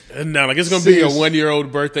No, like it's gonna be a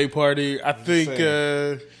 1-year-old birthday party. I think.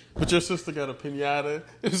 But your sister got a pinata.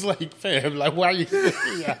 It was like, fam, like why are you? Who's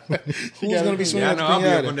gonna be swinging at the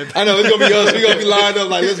pinata? I know it's gonna be us. We gonna be lined up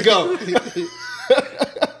like, let's go.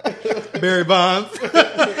 Barry Bonds.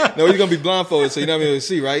 No, he's gonna be blindfolded, so you're not gonna be able to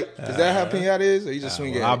see, right? Is that how pinata is, or you just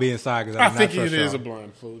swing it? I'll be inside because I think it is a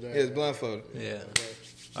blindfold. Yeah, it's blindfolded. Yeah.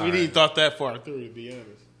 We didn't thought that far through, to be honest.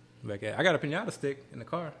 Like, I got a pinata stick in the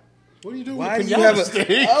car. What are you doing Why with do you have a stick?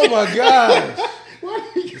 Oh my gosh!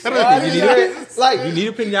 Why do you You need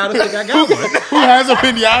a pinata stick? I got one. Who has a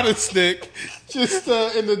pinata stick just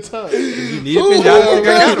in the tub? You need a pinata stick? I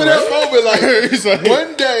got one. That moment, like, He's like,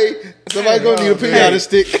 one day somebody's gonna need a pinata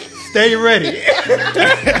stick. Stay ready.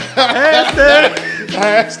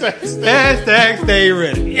 Hashtag stay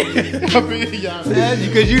ready.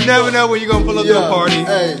 Because you never know when you're going to pull up to a party.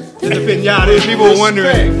 Hey. It's a pinata. And people are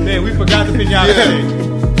wondering, man, we forgot the pinata thing.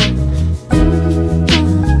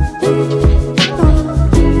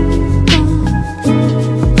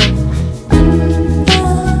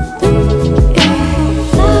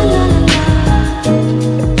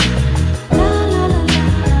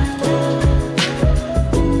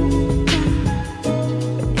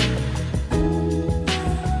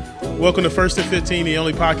 Welcome to First and 15, the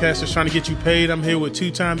only podcast that's trying to get you paid. I'm here with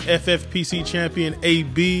two-time FFPC champion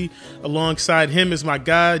AB. Alongside him is my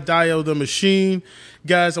guy, Dio the Machine.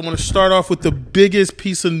 Guys, I want to start off with the biggest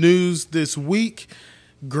piece of news this week.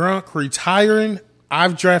 Gronk retiring.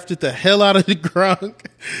 I've drafted the hell out of the Gronk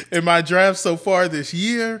in my draft so far this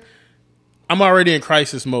year. I'm already in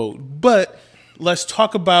crisis mode. But let's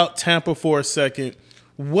talk about Tampa for a second.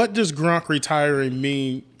 What does Gronk retiring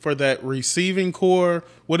mean for that receiving core?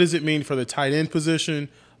 What does it mean for the tight end position?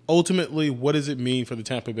 Ultimately, what does it mean for the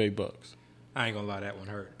Tampa Bay Bucks? I ain't going to lie, that one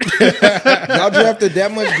hurt. Y'all drafted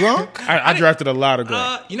that much Gronk? I drafted a lot of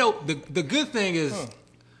Gronk. The good thing is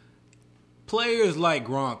players like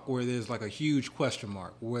Gronk, where there's like a huge question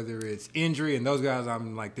mark, whether it's injury, and those guys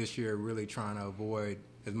I'm like this year really trying to avoid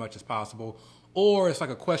as much as possible, or it's like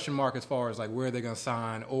a question mark as far as like where they're going to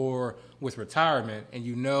sign, or with retirement, and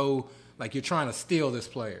like you're trying to steal this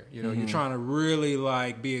player. You're trying to really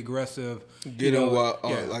like be aggressive. Get him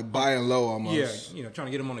like buying low almost. Yeah, trying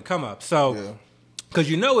to get him on the come up. So, because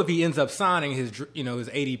if he ends up signing, his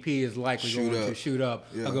ADP is likely going to shoot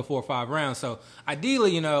up a good 4 or 5 rounds. So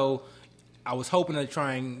ideally, I was hoping to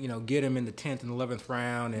try and get him in the 10th and 11th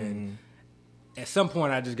round, and at some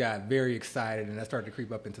point I just got very excited and I started to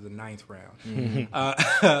creep up into the 9th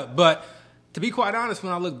round. But to be quite honest,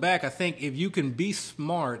 when I look back, I think if you can be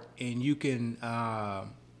smart and you can,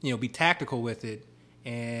 be tactical with it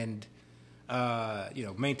and,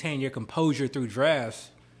 maintain your composure through drafts,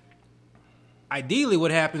 ideally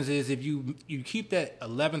what happens is if you keep that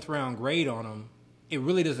 11th round grade on him, it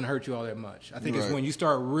really doesn't hurt you all that much. I think it's when you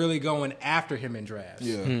start really going after him in drafts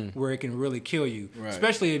where it can really kill you,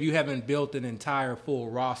 especially if you haven't built an entire full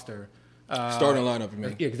roster. Starting lineup, you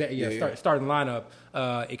mean? Exactly. Starting lineup,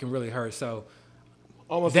 it can really hurt. So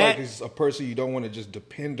almost like it's a person you don't want to just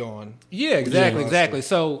depend on. Yeah, exactly.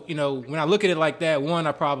 So when I look at it like that,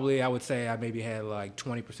 I would say I maybe had like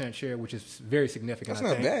 20% share, which is very significant. That's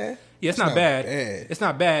not bad. Yeah, it's not bad. It's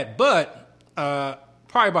not bad, but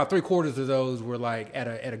probably about 3/4 of those were like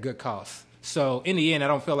at a good cost. So in the end, I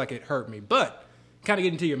don't feel like it hurt me, but. Kind of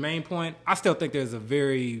getting to your main point, I still think there's a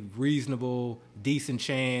very reasonable, decent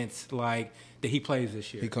chance that he plays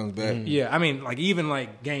this year. He comes back. Yeah, I mean, even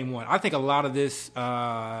game one. I think a lot of this,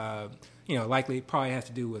 likely probably has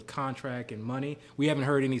to do with contract and money. We haven't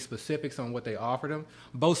heard any specifics on what they offered him.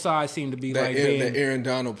 Both sides seem to be the Aaron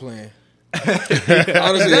Donald plan.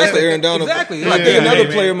 Honestly, that's the Aaron Donald. Exactly. Another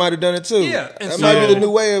player might have done it too. Yeah, that might be the new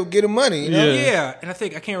way of getting money. Yeah, and I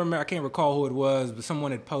can't recall who it was, but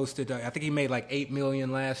someone had posted. I think he made like $8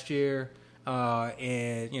 million last year,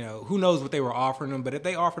 and who knows what they were offering him. But if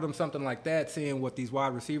they offered him something like that, seeing what these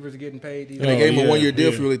wide receivers are getting paid, and they gave him a 1-year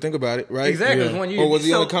deal. If you really think about it, right? Exactly, it was 1 year. Or was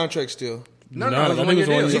he on a contract still? No, it was a 1-year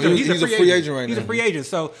deal. He's a free agent right now. He's a free agent.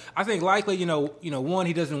 So I think likely, one,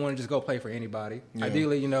 he doesn't want to just go play for anybody. Yeah.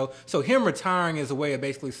 Ideally, so him retiring is a way of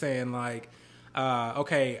basically saying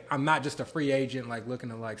okay, I'm not just a free agent looking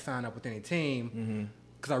to sign up with any team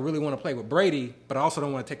because I really want to play with Brady, but I also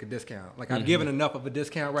don't want to take a discount. I'm given enough of a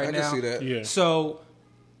discount right now. I can see that. Yeah. So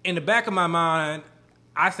in the back of my mind,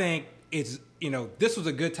 I think it's this was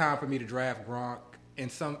a good time for me to draft Gronk in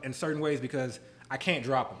certain ways because I can't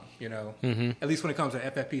drop him. At least when it comes to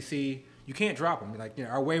FFPC, you can't drop them.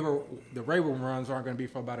 Our waiver runs aren't going to be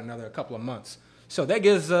for about another couple of months. So that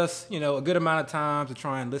gives us, a good amount of time to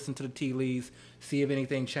try and listen to the tea leaves, see if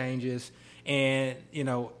anything changes. And,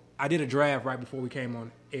 I did a draft right before we came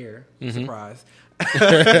on air. Surprise.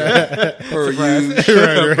 Per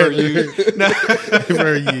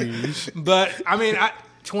use. But I mean,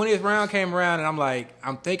 20th round came around, and I'm like,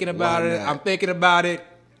 I'm thinking about it.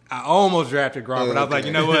 I almost drafted Gronk, but I was like,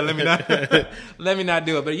 you know what? Let me not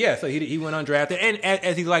do it. But yeah, so he went undrafted, and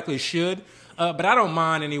as he likely should. But I don't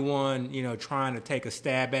mind anyone, trying to take a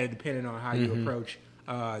stab at it, depending on how you approach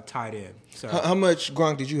tight end. So How much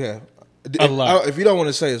Gronk did you have? A lot. If you don't want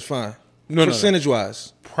to say, it's fine. No,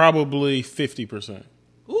 Percentage-wise. Probably 50%.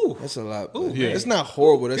 ooh, That's a lot. Ooh, Yeah. man. It's not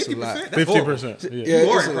horrible. That's 50%? a lot. That's horrible. 50%. Yeah. Yeah,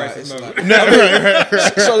 More it's a lot. impressive, It's a lot.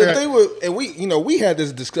 though. So the thing with, and we had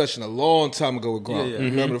this discussion a long time ago with Gronk. Yeah.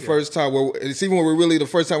 Remember the first time it's even when the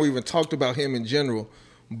first time we even talked about him in general.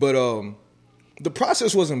 But the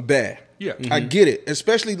process wasn't bad. Yeah. I get it,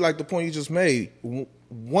 especially like the point you just made.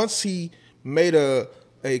 Once he made a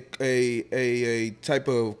type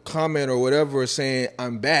of comment or whatever saying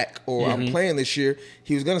I'm back or I'm playing this year,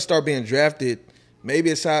 he was going to start being drafted.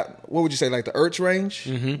 Maybe it's what would you say, like the Ertz range?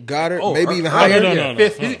 Goddard? maybe even higher? No.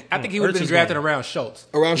 Fifth. I think he would have Ertz been is drafted gone. around Schultz.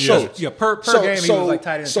 Around Schultz. Yeah, per game he was like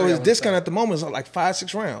tight end. So 3 his on discount the at the moment is like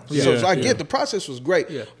 5-6 rounds. Yeah. So I Yeah. get the process was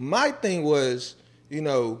great. Yeah. My thing was,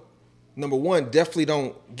 number one, definitely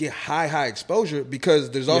don't get high exposure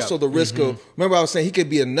because there's also the risk of, remember I was saying he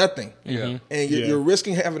could be a nothing. Yeah. And you're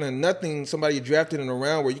risking having a nothing, somebody you drafted in a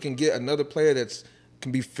round where you can get another player that's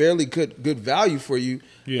can be fairly good value for you.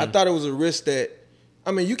 Yeah. I thought it was a risk that,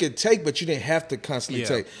 you could take, but you didn't have to constantly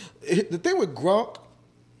take. The thing with Gronk,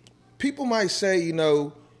 people might say,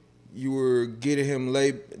 you were getting him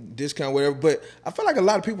late discount, whatever, but I feel like a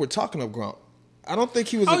lot of people were talking up Gronk. I don't think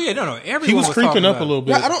he was. Oh yeah, no. Everyone He was creeping talking up about a little it.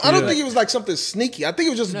 bit. I don't think it was like something sneaky. I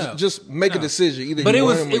think it was just make a decision. Either But you it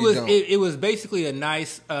want was him or you don't. it was basically a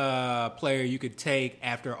nice player you could take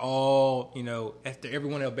after all after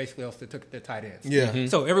everyone else basically else that took their tight ends. Yeah.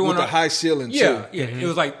 So everyone with the high ceiling Yeah, too. yeah. It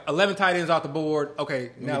was like 11 tight ends off the board.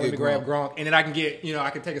 Okay, now let me get grab Gronk, and then I can get I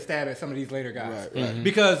can take a stab at some of these later guys. Right.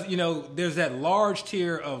 Because there's that large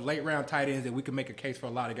tier of late round tight ends that we can make a case for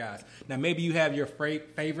a lot of guys. Now maybe you have your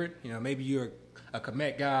favorite. Maybe you're a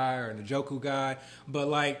Komet guy or an Njoku guy, but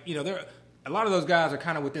there a lot of those guys are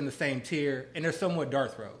kind of within the same tier, and they're somewhat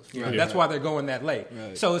dart throws. That's why they're going that late.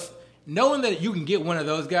 Right. So it's knowing that you can get one of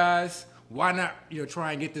those guys. Why not,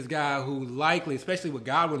 try and get this guy who likely, especially with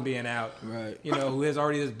Godwin being out, Right. who has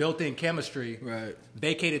already this built-in chemistry, Right.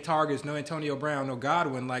 vacated targets, no Antonio Brown, no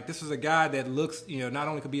Godwin. Like, this is a guy that looks, not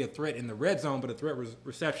only could be a threat in the red zone, but a threat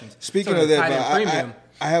receptions. Speaking So of the that, tight end but premium.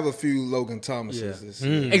 I have a few Logan Thomases. This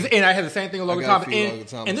year. And I had the same thing with Logan I got a Thomas. few And, Logan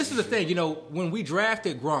Thomases, and this is the thing, when we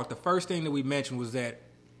drafted Gronk, the first thing that we mentioned was that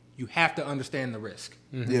you have to understand the risk.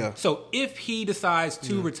 Yeah. So if he decides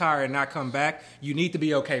to retire and not come back, you need to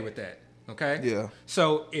be okay with that. Okay? Yeah.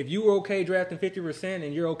 So if you were okay drafting 50%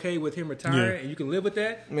 and you're okay with him retiring and you can live with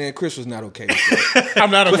that, Man, Chris was not okay with that.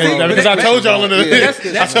 I'm not okay with that because I told y'all in the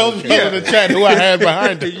Yeah. I told y'all in the chat who I had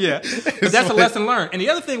behind it. yeah. But that's a lesson learned. And the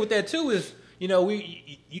other thing with that too is,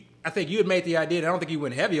 I think you had made the idea. I don't think you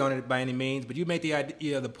went heavy on it by any means, but you made the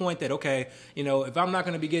idea, the point that if I'm not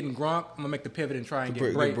going to be getting Gronk, I'm gonna make the pivot and try and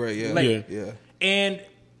get Bray yeah. late. Yeah. And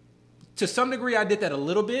to some degree, I did that a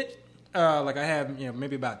little bit. Like I have,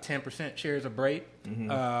 maybe about 10% shares of Bray.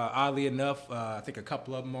 Oddly enough, I think a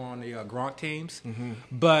couple of them are on the Gronk teams.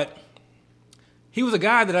 But he was a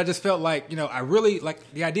guy that I just felt like, I really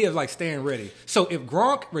like the idea of like staying ready. So if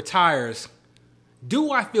Gronk retires,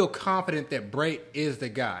 do I feel confident that Bray is the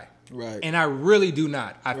guy? Right. And I really do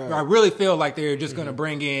not. I really feel like they're just going to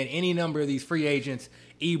bring in any number of these free agents,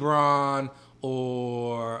 Ebron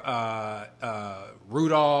or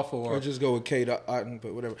Rudolph or just go with Kate Otten,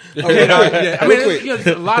 but whatever. yeah. I mean, Real quick.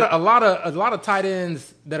 there's a lot of tight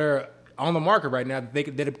ends that are on the market right now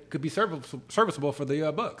that could be serviceable for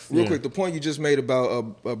the Bucks. Real quick, the point you just made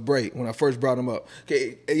about Bray when I first brought him up.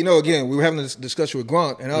 Okay, again, we were having this discussion with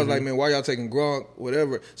Gronk, and I was like, man, why y'all taking Gronk,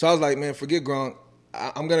 whatever. So I was like, man, forget Gronk.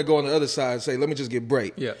 I'm going to go on the other side and say, let me just get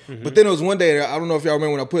Bray. Yeah. But then it was one day, I don't know if y'all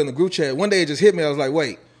remember when I put in the group chat, one day it just hit me. I was like,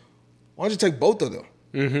 wait, why don't you take both of them?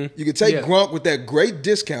 You could take Gronk with that great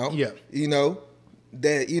discount. Yeah.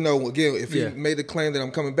 That, again, if he made the claim that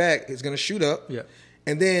I'm coming back, it's going to shoot up. Yeah.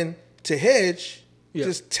 And then to hedge,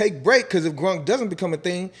 just take Bray, because if Gronk doesn't become a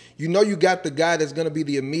thing, you got the guy that's going to be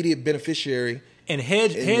the immediate beneficiary. And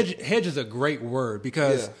hedge is a great word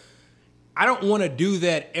because I don't want to do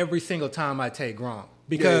that every single time I take Gronk.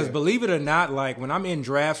 Because believe it or not, like when I'm in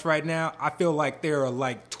drafts right now, I feel like there are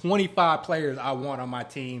like 25 players I want on my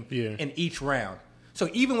team in each round. So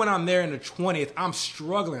even when I'm there in the 20th, I'm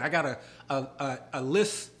struggling. I got a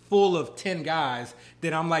list full of 10 guys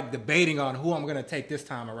that I'm like debating on who I'm going to take this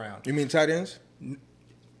time around. You mean tight ends?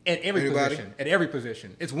 At every position. At every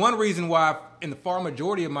position. It's one reason why in the far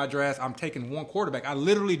majority of my drafts, I'm taking one quarterback. I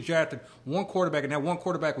literally drafted one quarterback, and that one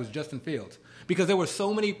quarterback was Justin Fields. Because there were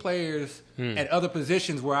so many players at other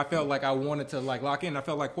positions where I felt like I wanted to like lock in. I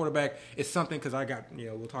felt like quarterback is something, because I got,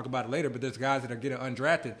 we'll talk about it later, but there's guys that are getting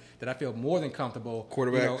undrafted that I feel more than comfortable.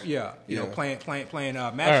 Quarterbacks? Playing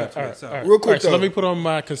matchups with. So. Real quick, so let me put on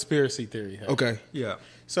my conspiracy theory. Okay. Yeah.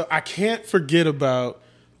 So I can't forget about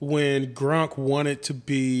when Gronk wanted to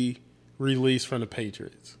be released from the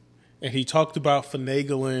Patriots. And he talked about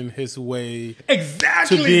finagling his way to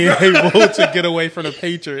being able to get away from the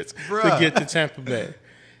Patriots to get to Tampa Bay.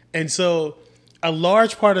 And so a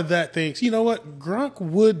large part of that thinks, you know what, Gronk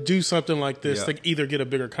would do something like this to either get a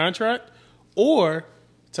bigger contract or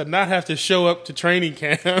to not have to show up to training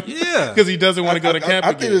camp because he doesn't want to go to camp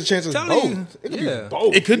again. I think there's a chance it's both. It could be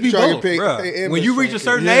both. It could be both. When you reach a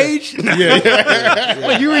certain age,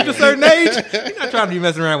 when you reach a certain age, you're not trying to be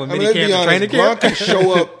messing around with mini camp and training camp. Gronk can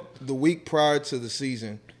show up the week prior to the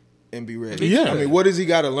season and be ready. Yeah. I mean, what does he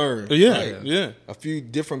got to learn? Yeah. A few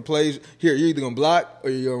different plays. Here, you're either going to block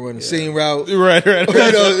or you're going to run a seam route. Right. Look,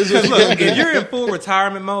 if you're in full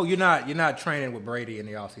retirement mode, you're not training with Brady in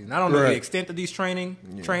the offseason. I don't know the extent of these training,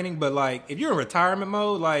 but like if you're in retirement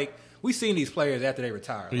mode, like we've seen these players after they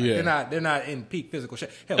retire. Like, they're not in peak physical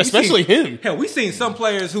shape. Especially him. Hell, we've seen some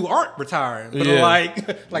players who aren't retiring, but are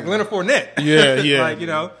like Leonard Fournette. Yeah. Like,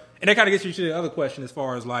 and that kind of gets you to the other question as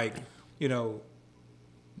far as like,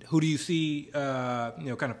 who do you see,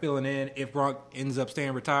 kind of filling in if Gronk ends up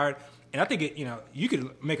staying retired? And I think you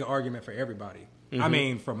could make an argument for everybody. I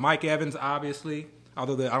mean, for Mike Evans, obviously,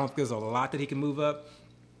 although I don't think there's a lot that he can move up.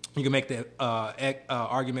 You can make the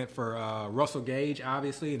argument for Russell Gage,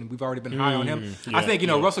 obviously, and we've already been high on him. I think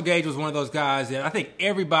Russell Gage was one of those guys that I think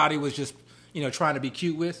everybody was just trying to be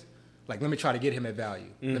cute with. Like, let me try to get him at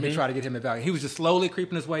value. Let me try to get him at value. He was just slowly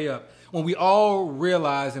creeping his way up. When we all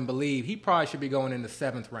realize and believe he probably should be going in the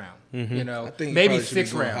 7th round, I think maybe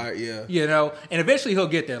 6th round, high, and eventually he'll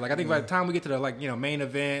get there. Like I think by the time we get to the main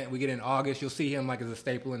event, we get in August, you'll see him like as a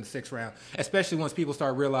staple in the 6th round. Especially once people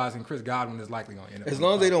start realizing Chris Godwin is likely going to end up. As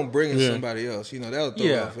long as they don't bring in somebody else, that'll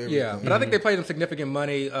throw off everything. Yeah, but I think they paid him significant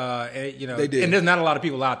money. And, they did, and there's not a lot of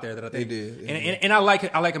people out there that I think they did. And I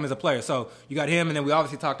like him as a player. So you got him, and then we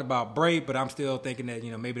obviously talked about Brate, but I'm still thinking that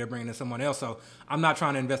maybe they're bringing in someone else. So I'm not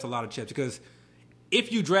trying to invest a lot of chips because.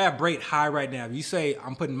 If you draft Brate high right now, if you say,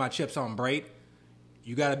 I'm putting my chips on Brate,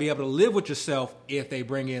 you got to be able to live with yourself if they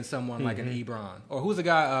bring in someone like an Ebron. Or who's the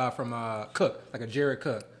guy from Cook, like a Jared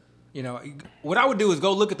Cook. What I would do is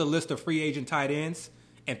go look at the list of free agent tight ends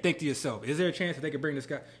and think to yourself, is there a chance that they could bring this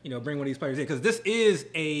guy, bring one of these players in? Because this is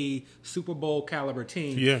a Super Bowl caliber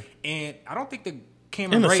team. Yeah. And I don't think the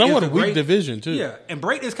Cameron in Brate a somewhat is a weak division, too. Yeah, and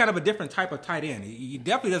Brate is kind of a different type of tight end. He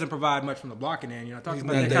definitely doesn't provide much from the blocking end. I talked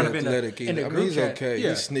about that kind of in the group he's chat. okay.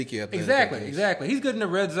 He's sneaky athletic. Exactly. He's good in the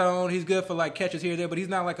red zone. He's good for like catches here or there, but he's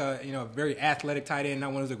not like a very athletic tight end.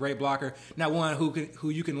 Not one who's a great blocker. Not one who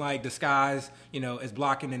you can like disguise as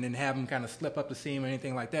blocking and then have him kind of slip up the seam or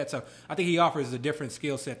anything like that. So I think he offers a different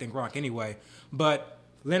skill set than Gronk anyway. But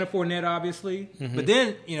Leonard Fournette, obviously. But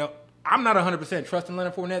then I'm not 100% trusting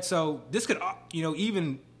Leonard Fournette. So this could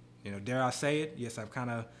even. Dare I say it? Yes, I'm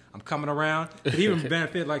coming around. Could even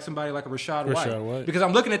benefit like somebody like a Rachaad White. Because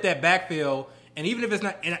I'm looking at that backfield, and even if it's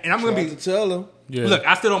not, and I'm going to tell him. Yeah. Look,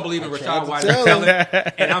 I still don't believe in Rachaad White.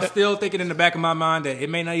 And I'm still thinking in the back of my mind that it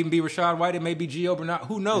may not even be Rachaad White. It may be Gio Bernard.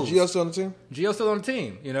 Who knows? Gio still on the team? Gio's still on the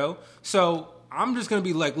team. So I'm just going to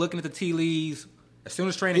be like looking at the tea leaves as soon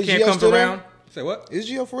as training camp comes around. Say what? Is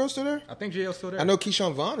Gio for real still there? I think Gio's still there. I know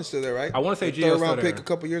Keyshawn Vaughn is still there, right? I want to say Gio's still there. 3rd round pick a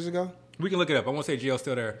couple years ago. We can look it up. I want to say Gio's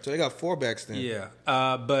still there. So they got 4 backs then. Yeah.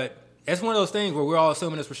 But it's one of those things where we're all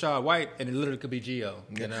assuming it's Rachaad White, and it literally could be Gio.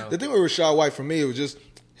 The thing with Rachaad White for me, it was just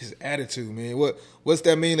his attitude, man. What's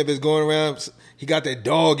that mean if it's going around? He got that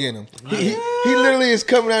dog in him. He literally is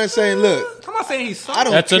coming out and saying, look. I'm not saying he's soft.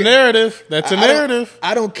 That's a narrative. That's a narrative.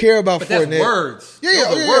 I don't care about Fournette. That's words.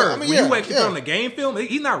 Yeah. Words. I mean, when you wake up on the game film,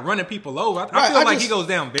 he's not running people over. I feel like he goes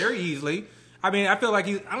down very easily. I mean, I feel like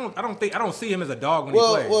I don't see him as a dog when he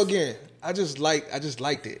plays. Well, again, I just liked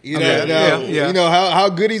it. How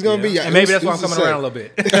good he's gonna be. And maybe that's why I'm coming around a little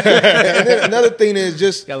bit. And then another thing is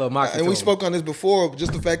just, got a little moxie and we spoke on this before,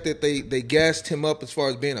 just the fact that they gassed him up as far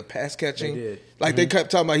as being a pass catching. They did. Like they kept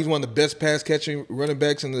talking about he's one of the best pass catching running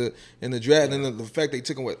backs in the draft, and then the fact they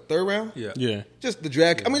took him 3rd round. Yeah. Just the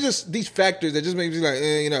draft. I mean, just these factors that just make me like,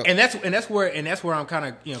 And that's where I'm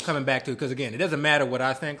kind of coming back to, because again, it doesn't matter what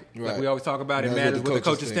I think. Like we always talk about, it matters what the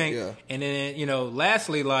coaches think. Yeah. And then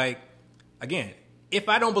lastly, like again, if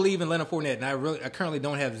I don't believe in Leonard Fournette, and I currently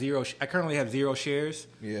have zero shares.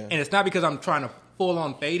 Yeah. And it's not because I'm trying to full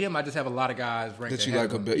on fade him. I just have a lot of guys ranked that you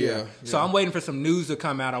like a bit. Yeah. So I'm waiting for some news to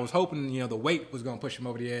come out. I was hoping the weight was going to push him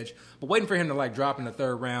over the edge, but waiting for him to drop in the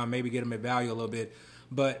third round, maybe get him at value a little bit.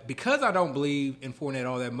 But because I don't believe in Fournette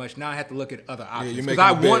all that much, now I have to look at other options. Because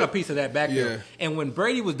I want a piece of that backfield. Yeah. And when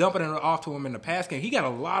Brady was dumping it off to him in the pass game, he got a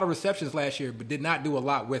lot of receptions last year, but did not do a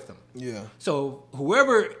lot with them. Yeah. So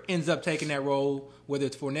whoever ends up taking that role, whether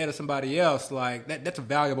it's Fournette or somebody else, that's a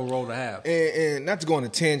valuable role to have. And not to go on a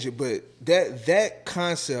tangent, but that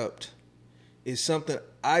concept is something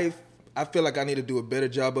I feel like I need to do a better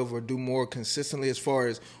job of, or do more consistently, as far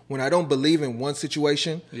as when I don't believe in one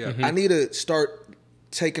situation, I need to start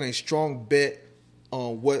taking a strong bet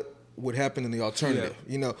on what would happen in the alternative.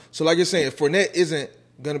 So like you're saying, if Fournette isn't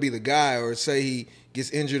going to be the guy, or say he gets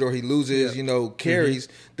injured or he loses, carries,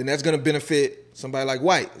 then that's going to benefit somebody like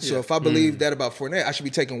White. So if I believe that about Fournette, I should be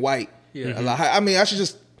taking White a lot higher. I mean, I should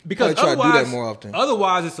just try to do that more often.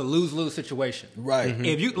 Otherwise, it's a lose-lose situation. Right.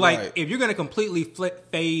 If you if you're going to completely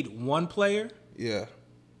fade one player,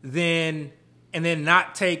 and then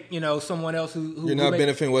not take, someone else who you're not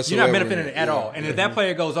benefiting whatsoever. You're not benefiting at all. And if that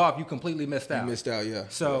player goes off, you completely missed out. You missed out, yeah.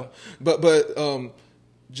 So, but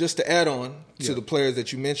just to add on to the players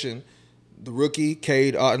that you mentioned, the rookie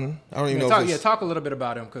Cade Otton. I don't even know. Talk a little bit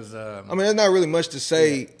about him, because I mean, there's not really much to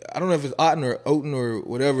say. Yeah. I don't know if it's Otton or Oten or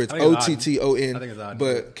whatever. It's Otton. I think it's Otton,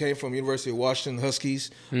 but came from University of Washington Huskies.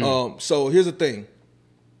 So here's the thing: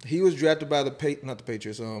 he was drafted by the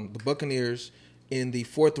Buccaneers in the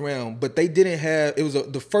 4th round, but they didn't have. It was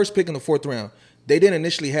the first pick in the 4th round. They didn't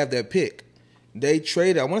initially have that pick. They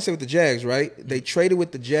traded. I want to say with the Jags, right? They traded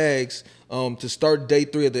with the Jags to start day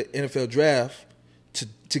 3 of the NFL draft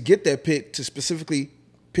to get that pick, to specifically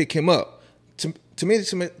pick him up. To me, to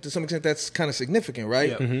some extent, that's kind of significant,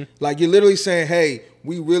 right? Yeah. Mm-hmm. Like, you're literally saying, hey,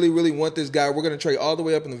 we really, really want this guy. We're going to trade all the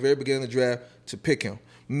way up in the very beginning of the draft to pick him.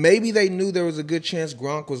 Maybe they knew there was a good chance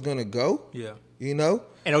Gronk was going to go. Yeah.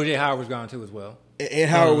 And O.J. Howard was gone too as well. And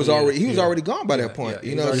Howard was already gone by that point.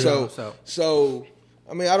 So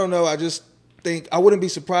I mean, I don't know. I just think I wouldn't be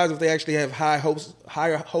surprised if they actually have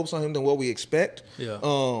higher hopes on him than what we expect. Yeah.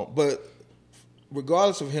 But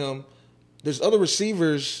regardless of him, there's other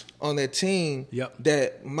receivers on that team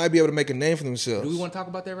that might be able to make a name for themselves. Do we want to talk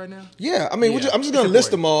about that right now? Yeah. I mean, I'm just going to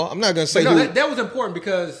list them all. I'm not going to say that was important,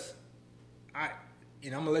 because I'm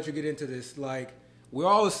going to let you get into this. We're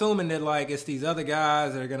all assuming that it's these other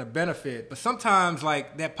guys that are going to benefit, but sometimes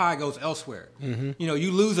that pie goes elsewhere. Mm-hmm.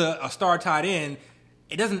 You lose a star tight end,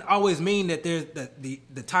 it doesn't always mean that there's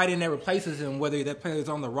the tight end that replaces him, whether that player is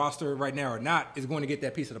on the roster right now or not, is going to get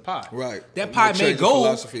that piece of the pie. Right. That pie may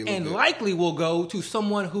go and likely will go to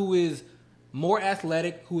someone who is more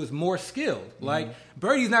athletic, who is more skilled. Mm-hmm.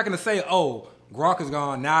 Brady's not going to say, "Oh, Gronk is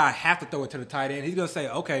gone, now I have to throw it to the tight end." He's going to say,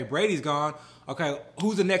 "Okay, Brady's gone. Okay,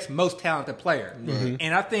 who's the next most talented player?" Mm-hmm.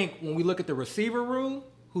 And I think when we look at the receiver room,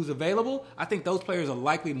 who's available, I think those players are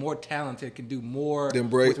likely more talented, can do more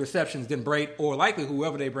with receptions than Brady, or likely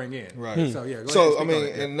whoever they bring in. Right. So, yeah. I mean,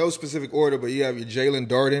 in no specific order, but you have your Jalen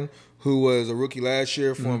Darden, who was a rookie last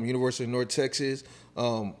year from University of North Texas.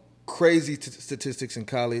 Crazy statistics in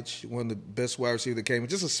college. One of the best wide receivers that came.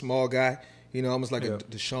 Just a small guy, almost like a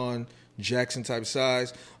Deshaun Jackson type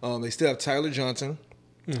size. They still have Tyler Johnson.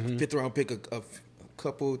 5th round pick a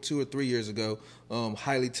couple 2 or 3 years ago,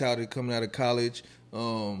 highly touted coming out of college.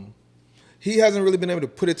 He hasn't really been able to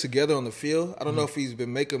put it together on the field. I don't know if he's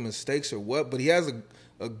been making mistakes or what, but he has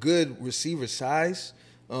a good receiver size.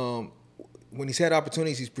 When he's had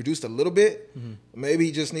opportunities, he's produced a little bit. Mm-hmm. Maybe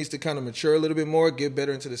he just needs to kind of mature a little bit more, get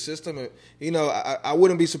better into the system. I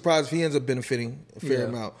wouldn't be surprised if he ends up benefiting a fair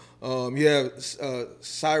amount. You have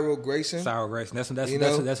Cyril Grayson. That's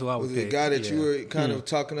who I was the guy that you were kind of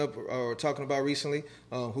talking about recently,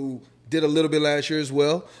 who did a little bit last year as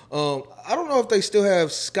well. I don't know if they still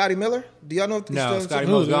have Scotty Miller. Do y'all know if Scotty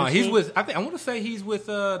Miller's gone. He's with. I want to say he's with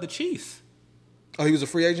the Chiefs. Oh, he was a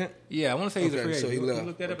free agent? Yeah, I want to say he's a free agent. So he left.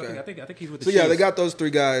 Look that up. I think he's with the Chiefs. So, yeah, they got those 3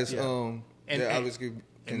 guys. Yeah. Obviously.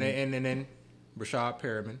 And then Rashad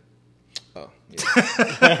Perriman. Oh,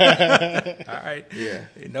 yeah. All right. Yeah.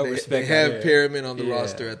 No respect. They have Perriman on the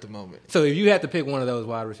roster at the moment. So, if you had to pick one of those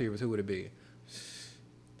wide receivers, who would it be?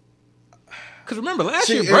 Because remember, last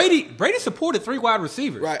year, Brady supported 3 wide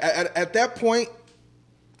receivers. Right. At that point,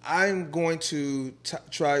 I'm going to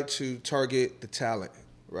try to target the talent,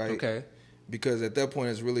 right? Okay. Because at that point,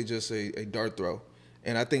 it's really just a dart throw.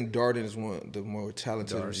 And I think Darden is one of the more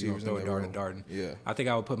talented receivers in the world. Darden. Yeah. I think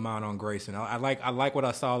I would put mine on Grayson. I like what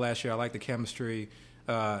I saw last year. I like the chemistry.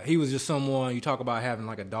 He was just someone, you talk about having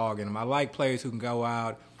like a dog in him. I like players who can go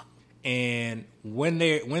out and when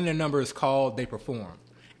their number is called, they perform.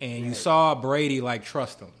 and you saw Brady like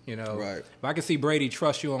trust him. You know, Right. If I could see Brady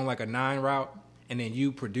trust you on like a 9 route, and then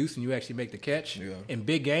you produce and you actually make the catch in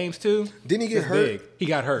big games too. Didn't he get hurt? Big. He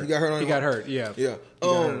got hurt. He got hurt. Yeah.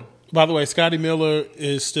 Yeah. By the way, Scotty Miller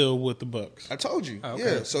is still with the Bucs. I told you. Okay.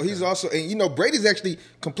 Yeah. So he's also, and Brady's actually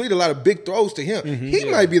completed a lot of big throws to him. He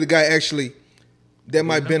might be the guy actually that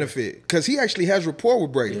might benefit because he actually has rapport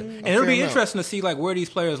with Brady. And it'll be interesting to see like where these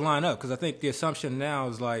players line up because I think the assumption now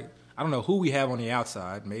is like I don't know who we have on the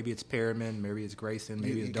outside. Maybe it's Perriman, maybe it's Grayson,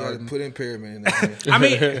 maybe it's Darden. Put in Perriman in there. I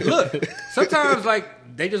mean, look, sometimes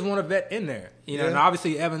like they just want a vet in there, and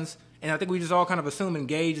obviously Evans. And I think we just all kind of assuming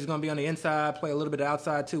Gage is going to be on the inside, play a little bit of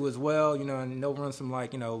outside too as well, and they'll run some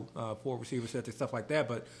like 4 receiver sets and stuff like that.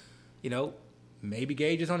 But maybe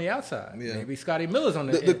Gage is on the outside. Yeah. Maybe Scotty Miller's on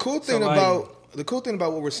the cool thing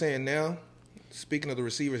about what we're saying now, speaking of the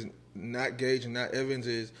receivers, not Gage and not Evans,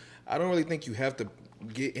 is I don't really think you have to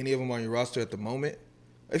get any of them on your roster at the moment.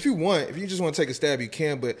 If you just want to take a stab, you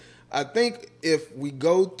can. But I think if we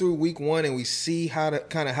go through week 1 and we see how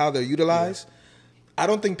they're utilized, I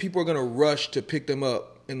don't think people are going to rush to pick them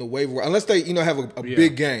up in the waiver unless they have a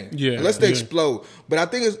big game. Yeah, unless they explode. But I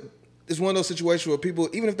think it's one of those situations where people,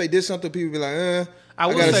 even if they did something, people be like,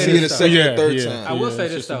 I got to see it a second or third time. I will say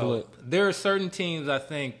this though, there are certain teams I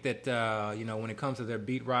think that when it comes to their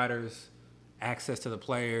beat writers, access to the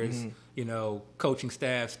players, coaching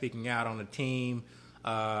staff speaking out on the team.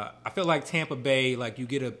 I feel like Tampa Bay, like you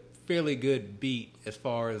get a fairly good beat as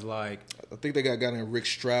far as like. I think they got a guy named Rick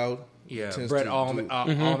Stroud. Yeah, Brett Allman,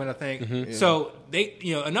 I think. Mm-hmm. So they,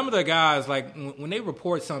 a number of the guys, like when they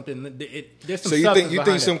report something, there's some. So you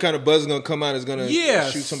think some kind of buzz is gonna come out is gonna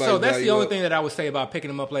shoot somebody? So that's the only thing that I would say about picking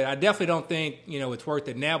them up later. I definitely don't think it's worth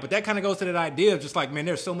it now, but that kind of goes to that idea of just like, man,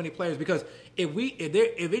 there's so many players because if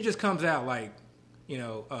it just comes out like.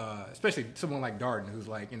 Especially someone like Darden, who's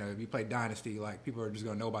like, if you play Dynasty, like people are just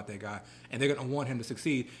going to know about that guy, and they're going to want him to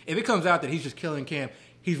succeed. If it comes out that he's just killing camp,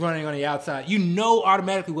 he's running on the outside,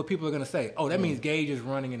 automatically what people are going to say. Oh, that means Gage is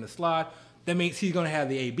running in the slot. That means he's going to have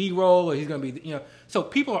the AB role, or he's going to be, So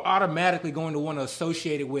people are automatically going to want to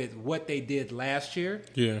associate it with what they did last year.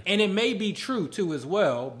 Yeah. And it may be true, too, as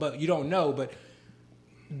well, but you don't know. But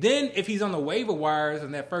then if he's on the waiver wires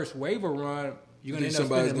in that first waiver run, you're going to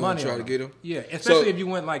end up spending money try on to get him. Yeah, especially if you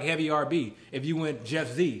went like heavy RB. If you went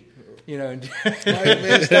Jeff Z, man, stop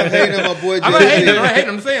hating on my boy Jeff Z. I'm not hating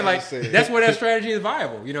him. I'm saying like that's where that strategy is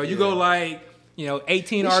viable. You go like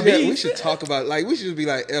 18 RBs. We should talk about we should just be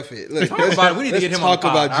like F it. Look, we need to get him on the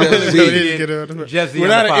pod. Jeff Z. Jeff Z. We're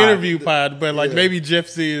not an interview pod, but maybe Jeff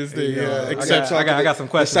Z is the exception. I got some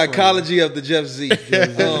questions. The psychology of the Jeff Z.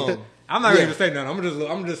 I'm not going to say nothing.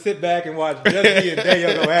 I'm just sit back and watch Jeff Z and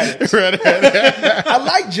Daniel go at it. I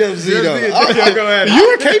like Jeff Z though. You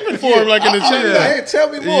were caping for him like in the chat. Hey, tell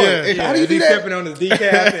me more. Yeah. How do you do he's that? stepping on his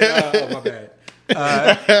decaf and my bad.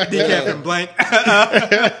 Decaf and blank.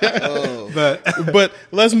 But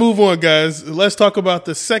let's move on, guys. Let's talk about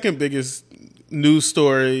the second biggest news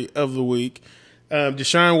story of the week.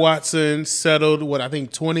 Deshaun Watson settled I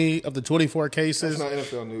think 20 of the 24 cases. That's not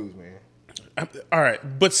NFL news, man. All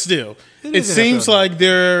right, but still, it seems like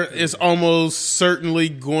there is almost certainly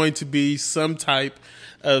going to be some type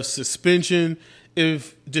of suspension.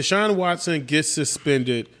 If Deshaun Watson gets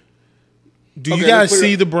suspended, do you guys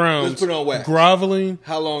see the Browns groveling?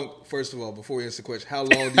 How long, first of all, before we answer the question, how long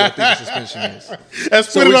do you think the suspension is?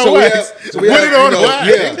 Let's put it on wax. Put it on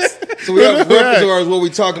wax. So we have repertoire is what we're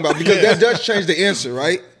talking about because that does change the answer,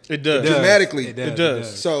 right? It does. Dramatically. It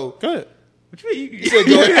does. So, go ahead. What you mean? You said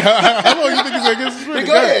go ahead. How long do you think he's going to get suspended?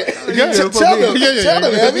 Go ahead.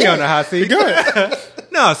 Tell them. Put me on the hot seat. Go ahead.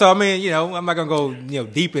 No, so I mean, I'm not gonna go,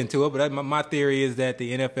 deep into it, but my theory is that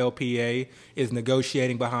the NFLPA is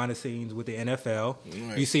negotiating behind the scenes with the NFL.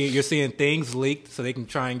 Right. You're seeing things leaked, so they can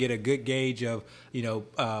try and get a good gauge of,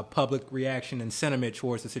 public reaction and sentiment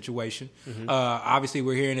towards the situation. Mm-hmm. Obviously,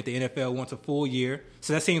 we're hearing that the NFL wants a full year,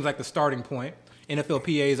 so that seems like the starting point.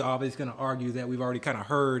 NFLPA is obviously going to argue that we've already kind of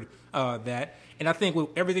heard that, and I think with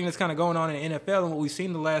everything that's kind of going on in the NFL and what we've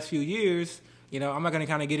seen the last few years. I'm not going to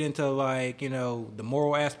kind of get into the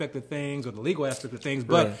moral aspect of things or the legal aspect of things,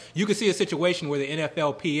 but you can see a situation where the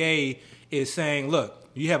NFLPA is saying, look,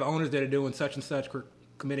 you have owners that are doing such and such,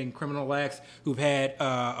 committing criminal acts, who've had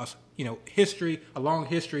a long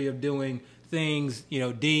history of doing things,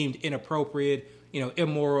 deemed inappropriate,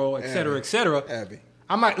 immoral, et cetera, et cetera. Abby.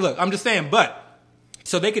 I'm just saying, but.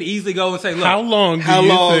 So they could easily go and say, look. How long do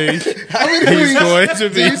you think he's going to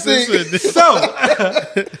be suspended? So,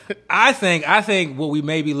 I think what we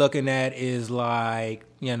may be looking at is I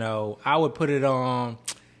would put it on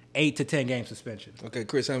 8 to 10 game suspension. Okay,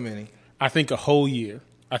 Chris, how many? I think a whole year.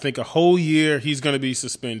 I think a whole year he's going to be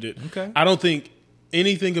suspended. Okay. I don't think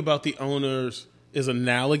anything about the owners is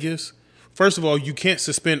analogous. First of all, you can't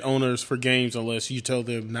suspend owners for games unless you tell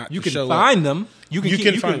them not to show up. You can fine them. You can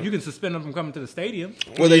can suspend them from coming to the stadium.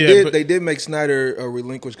 Well, they did make Snyder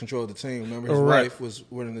relinquish control of the team. Remember, his wife was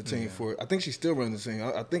running the team for. I think she's still running the team.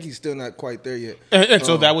 I think he's still not quite there yet. And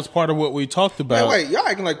so that was part of what we talked about. Wait, y'all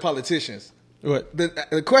acting like politicians. What?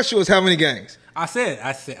 The question was how many games? I said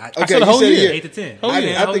a whole year. 8 to 10.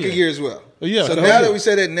 I think a year as well. Yeah. So now that we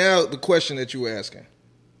said that, now the question that you were asking,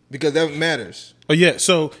 because that matters. Oh yeah.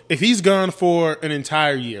 So if he's gone for an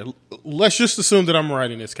entire year, let's just assume that I'm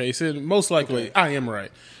right in this case, and most likely I am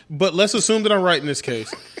right. But let's assume that I'm right in this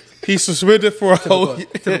case. He's suspended for a whole year.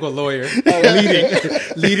 Typical lawyer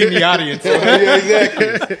leading the audience. Yeah,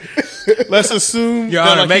 exactly. Let's assume. Your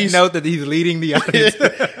Honor, make note that he's leading the audience.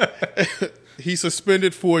 He's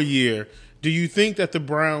suspended for a year. Do you think that the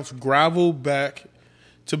Browns grovel back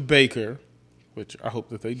to Baker? Which I hope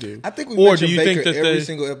that they do. I think we or mention do you Baker think that every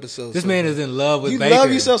single episode. This man is in love with you Baker. You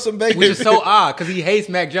love yourself some Baker. Which is so odd because he hates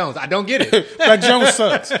Mac Jones. I don't get it. Mac Jones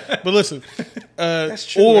sucks. But listen. That's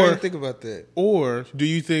true. I didn't think about that. Or do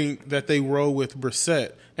you think that they roll with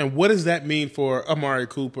Brissett? And what does that mean for Amari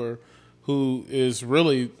Cooper, who is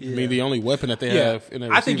really the only weapon that they have in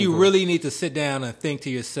their I think you corps? really need to sit down and think to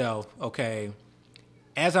yourself, okay,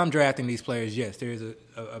 as I'm drafting these players, yes, there's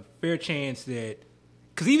a fair chance that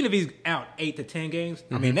because even if he's out 8 to 10 games,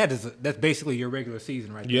 I mean that's basically your regular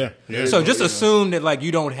season right there. Yeah. So just assume that like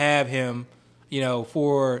you don't have him,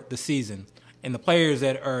 for the season, and the players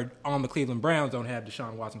that are on the Cleveland Browns don't have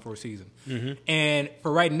Deshaun Watson for a season. And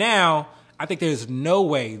for right now, I think there's no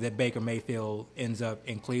way that Baker Mayfield ends up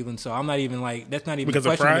in Cleveland. So I'm not even that's not even because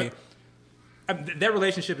a of question. pride. That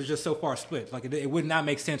relationship is just so far split. Like it would not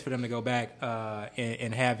make sense for them to go back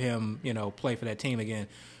and have him, play for that team again.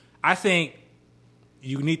 I think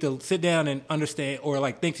you need to sit down and understand,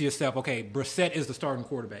 or think to yourself, okay, Brissett is the starting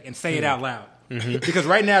quarterback, and say it out loud. Because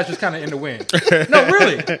right now it's just kind of in the wind. No,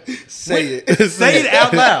 really, say it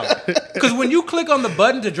out loud. Because when you click on the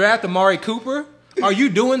button to draft Amari Cooper, are you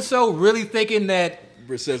doing so really thinking that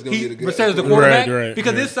Brissett's going to be the guy? Brissett is the quarterback? Right,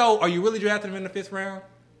 because if so, are you really drafting him in the 5th round?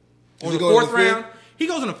 Or the going in 4th the round? He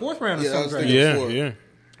goes in the 4th round in some draft. Yeah.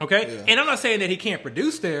 Okay? Yeah. And I'm not saying that he can't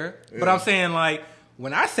produce there, but I'm saying,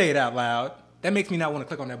 when I say it out loud, that makes me not want to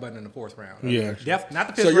click on that button in the 4th round. Yeah.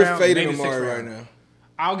 Not the 5th round. So you're fading maybe Amari 6th right round. now.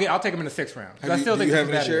 I'll take him in the 6th round. I still do think you have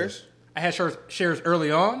he's any better. shares? I had shares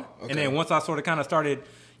early on, and then once I sort of kind of started,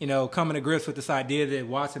 coming to grips with this idea that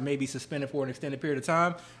Watson may be suspended for an extended period of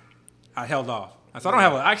time, I held off. So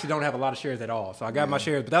I actually don't have a lot of shares at all. So I got my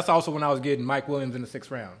shares, but that's also when I was getting Mike Williams in the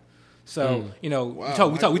 6th round. So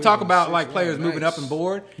we talk about players moving up and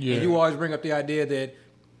board, and you always bring up the idea that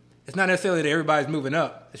it's not necessarily that everybody's moving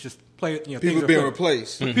up. It's just people being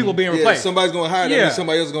replaced. People being replaced. Somebody's going higher, and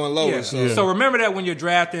somebody else going lower. Yeah. So remember that when you're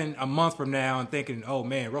drafting a month from now and thinking, oh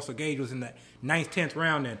man, Russell Gage was in the 9th, 10th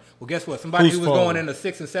round. Then, well, guess what? Somebody who was going in the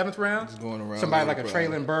 6th and 7th round, going around somebody like a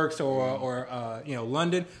Traylon Burks or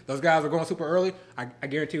London, those guys are going super early. I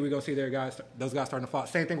guarantee we're gonna see those guys starting to fall.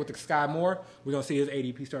 Same thing with the Sky Moore. We're gonna see his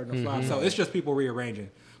ADP starting to fly. So it's just people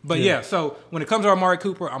rearranging. But so when it comes to Amari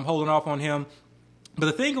Cooper, I'm holding off on him. But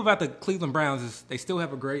the thing about the Cleveland Browns is they still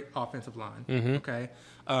have a great offensive line. Okay,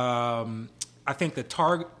 I think the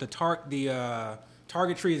target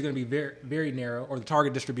tree is going to be very, very narrow, or the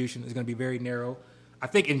target distribution is going to be very narrow. I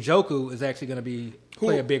think Njoku is actually going to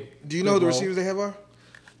play a big. Do you know who the role. receivers they have are?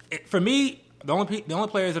 For me, the only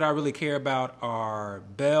players that I really care about are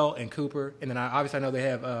Bell and Cooper, and then I know they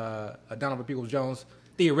have Donovan Peoples-Jones.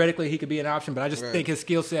 Theoretically, he could be an option, but I just think his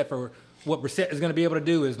skill set for what Brissett is going to be able to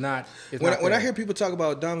do is not. When I hear people talk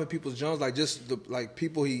about Donovan Peoples-Jones, just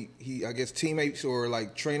people he I guess teammates or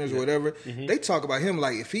trainers or whatever, they talk about him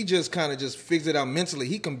if he just kind of just figures it out mentally,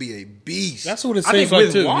 he can be a beast. That's what it seems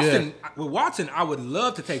like too. With Watson, I would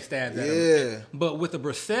love to take stabs at him. But with the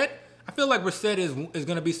Brissett, I feel like Brissett is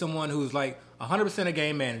going to be someone who's 100% a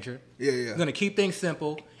game manager. He's going to keep things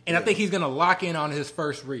simple. And I think he's going to lock in on his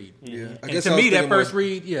first read. Yeah, and to me, that first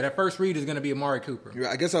read is going to be Amari Cooper.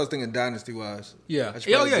 I guess I was thinking dynasty-wise. Yeah.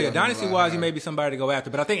 Dynasty-wise, he may be somebody to go after.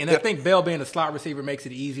 But I think Bell being a slot receiver makes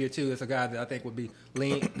it easier too. It's a guy that I think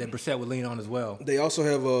that Brissett would lean on as well. They also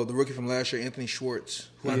have the rookie from last year, Anthony Schwartz,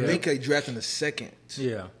 who I think they drafted in the 2nd.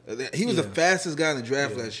 Yeah, he was the fastest guy in the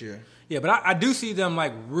draft last year. Yeah, but I do see them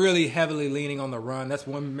really heavily leaning on the run. That's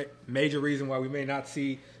one major reason why we may not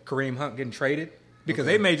see Kareem Hunt getting traded. Because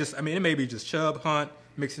they may it may be just Chubb, Hunt,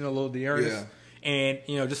 mixing a little Dearness, and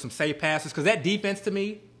just some safe passes. Because that defense to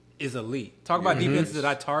me is elite. Talk about defenses that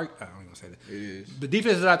I target. I don't even say that. It is. The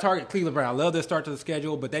defenses that I target, Cleveland Brown. I love their start to the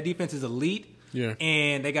schedule, but that defense is elite. Yeah.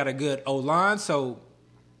 And they got a good O-line, so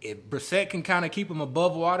if Brissett can kind of keep them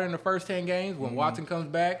above water in the first 10 games, when Watson comes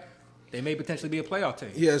back, they may potentially be a playoff team.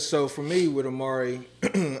 Yeah, so for me with Amari,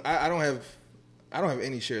 I don't have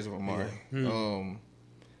any shares of Amari.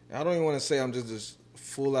 I don't even want to say I'm just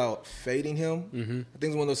full out fading him. I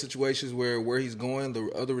think it's one of those situations where he's going,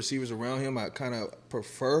 the other receivers around him, I kind of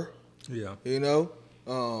prefer. Yeah. You know?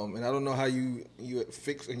 And I don't know how you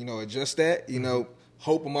fix, adjust that.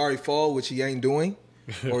 Hope Amari fall, which he ain't doing.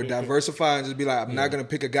 Or diversify and just be like, I'm not going to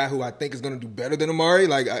pick a guy who I think is going to do better than Amari.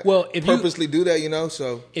 Like, if purposely do that,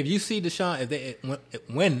 so. If you see Deshaun,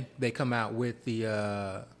 when they come out with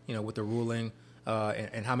the, with the ruling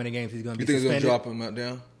and how many games he's going to be suspended. You think he's going to drop him out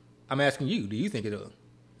down? I'm asking you, do you think it'll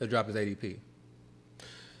drop his ADP?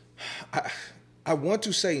 I want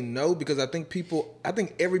to say no because I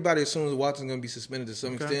think everybody assumes Watson's going to be suspended to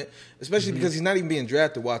some extent, especially because he's not even being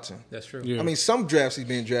drafted, Watson. That's true. Yeah. I mean, some drafts he's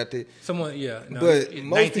being drafted. But most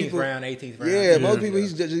 19th people, round, 18th round. Yeah, most people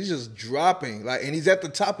he's just dropping. Like, and he's at the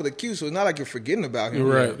top of the queue, so it's not like you're forgetting about him.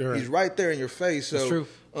 Right. He's right there in your face. So, that's true.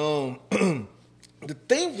 The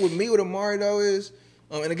thing with me with Amari, though, is,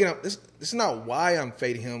 and again, this is not why I'm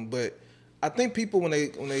fading him, but I think people when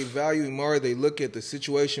they value Amari, they look at the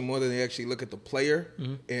situation more than they actually look at the player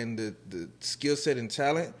and the skill set and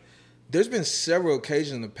talent. There's been several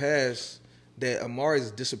occasions in the past that Amari's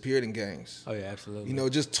disappeared in games. Oh yeah, absolutely.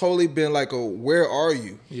 Just totally been like, where are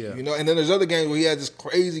you? Yeah. And then there's other games where he had this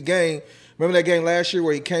crazy game. Remember that game last year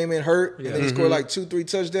where he came in hurt and then he scored like 2-3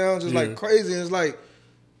 touchdowns, just like crazy. And it's like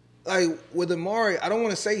with Amari, I don't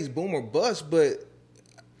want to say he's boom or bust, but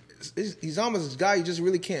he's almost a guy you just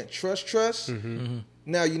really can't trust.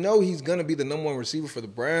 Now, he's going to be the number one receiver for the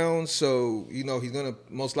Browns, so, he's going to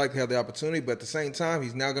most likely have the opportunity. But at the same time,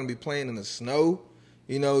 he's now going to be playing in the snow,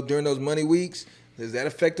 during those money weeks. Does that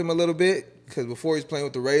affect him a little bit? Because before he's playing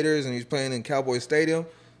with the Raiders and he's playing in Cowboy Stadium.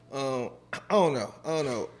 I don't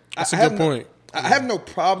know. That's a good point. I have no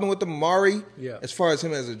problem with Amari as far as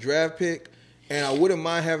him as a draft pick, and I wouldn't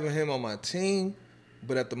mind having him on my team.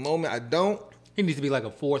 But at the moment, I don't. He needs to be like a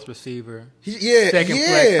fourth receiver. Second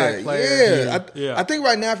flex type player. Yeah. I think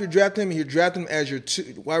right now if you're drafting him as your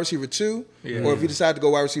wide receiver 2, or if you decide to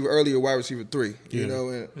go wide receiver early or wide receiver 3.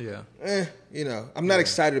 I'm not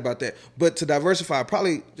excited about that. But to diversify,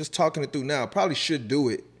 probably just talking it through now, probably should do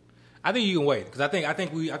it. I think you can wait because I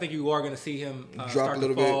think you are going to see him start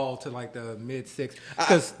to fall to like the mid 6s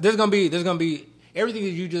because there's gonna be everything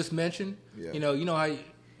that you just mentioned. Yeah. You know how.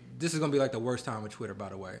 This is going to be like the worst time of Twitter, by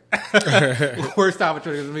the way. Worst time of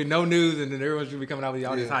Twitter. There's going to be no news, and then everyone's going to be coming out with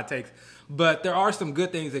all these hot takes. But there are some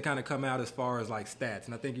good things that kind of come out as far as like stats.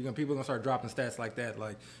 And I think people are going to start dropping stats like that,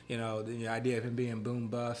 like, the idea of him being boom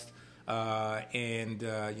bust.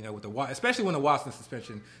 With especially when the Watson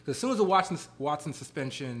suspension. Because as soon as the Watson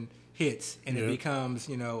suspension hits and it becomes,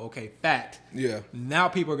 fact. Yeah. Now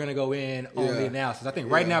people are going to go in on the analysis. I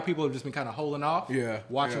think right now people have just been kind of holding off,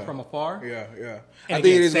 watching from afar. Yeah. And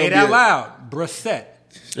again, say it out loud. Brissett.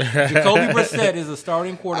 Jacoby Brissett is a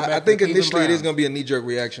starting quarterback. I think initially it is going to be a knee-jerk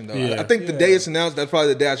reaction, though. Yeah. I think the day it's announced, that's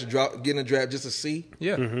probably the day I should get in the draft just to see.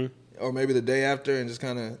 Yeah. Or maybe the day after and just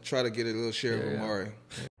kind of try to get a little share of Amari.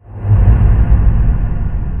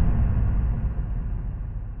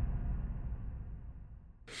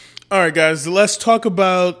 All right, guys, let's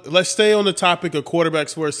stay on the topic of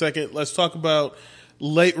quarterbacks for a second. Let's talk about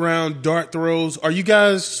late round dart throws. Are you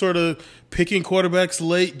guys sort of picking quarterbacks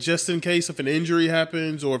late just in case if an injury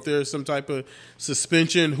happens or if there's some type of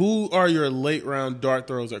suspension? Who are your late round dart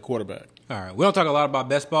throws at quarterback? All right, we don't talk a lot about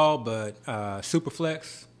best ball, but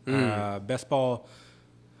Superflex, best ball.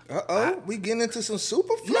 We getting into some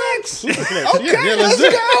Superflex? Okay, let's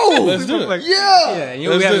go. Let's do it.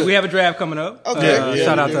 Yeah. We have a draft coming up. Okay.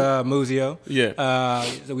 Shout out to Muzio. Yeah.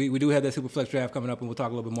 So we do have that Superflex draft coming up, and we'll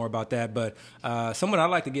talk a little bit more about that. But someone I'd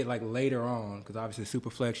like to get like later on, because obviously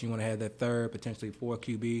Superflex, you want to have that third, potentially fourth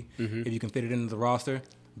QB, if you can fit it into the roster.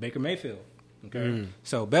 Baker Mayfield. Okay.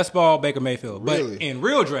 So best ball, Baker Mayfield. Really? But in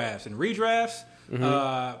real drafts and redrafts,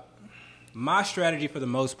 my strategy for the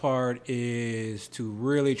most part is to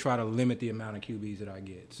really try to limit the amount of QBs that I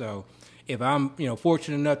get. So if I'm,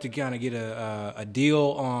 fortunate enough to kind of get a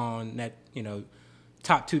deal on that,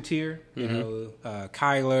 top 2 tier,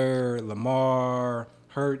 Kyler, Lamar,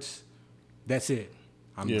 Hurts, that's it.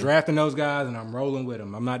 I'm drafting those guys and I'm rolling with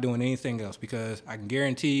them. I'm not doing anything else because I can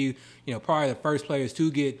guarantee you, probably the first players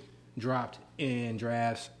to get dropped in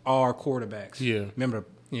drafts are quarterbacks. Yeah. Remember,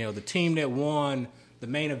 the team that won the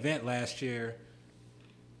main event last year,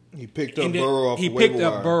 He picked up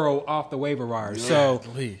Burrow off the waiver wire. Yeah. So,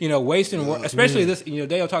 wasting work, especially this,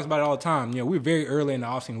 Dale talks about it all the time. We're very early in the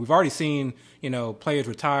offseason. We've already seen, players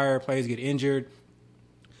retire, players get injured.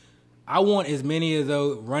 I want as many of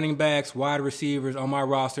those running backs, wide receivers on my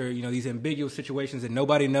roster, these ambiguous situations that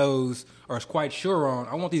nobody knows or is quite sure on.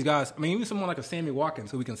 I want these guys, even someone like a Sammy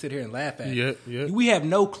Watkins who we can sit here and laugh at. Yeah. We have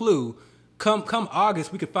no clue. Come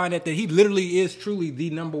August, we could find out that he literally is truly the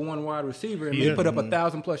number one wide receiver and may put up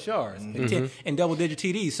 1,000+ yards and double-digit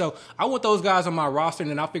TDs. So I want those guys on my roster, and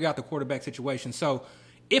then I'll figure out the quarterback situation. So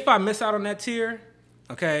if I miss out on that tier,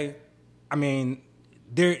 okay,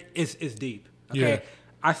 it's deep. Okay, yeah.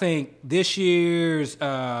 I think this year's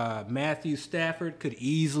Matthew Stafford could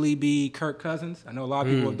easily be Kirk Cousins. I know a lot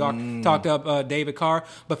of people have talked up David Carr,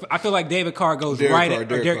 but I feel like David Carr goes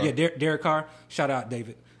Derek Carr. Shout out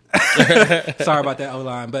David. Sorry about that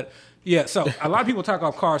O-line, but yeah. So a lot of people talk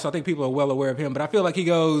off Carr, so I think people are well aware of him. But I feel like he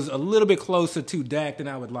goes a little bit closer to Dak than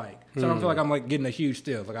I would like. So I don't feel like I'm getting a huge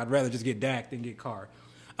steal. Like I'd rather just get Dak than get Carr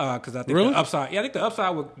because I think the upside. Yeah, I think the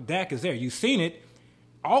upside with Dak is there. You've seen it.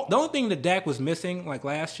 The only thing that Dak was missing, like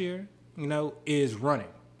last year, is running.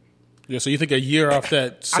 Yeah, so you think a year off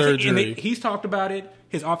that surgery? He's talked about it.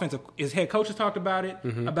 His head coach has talked about it,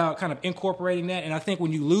 about kind of incorporating that. And I think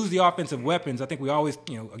when you lose the offensive weapons, I think we always,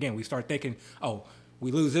 again, we start thinking, oh,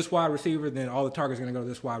 we lose this wide receiver, then all the targets are going to go to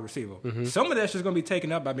this wide receiver. Some of that's just going to be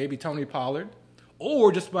taken up by maybe Tony Pollard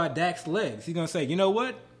or just by Dak's legs. He's going to say, you know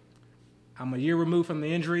what? I'm a year removed from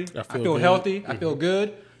the injury. I feel healthy. I feel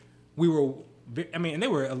good. And they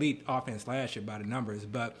were elite offense last year by the numbers,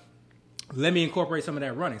 but let me incorporate some of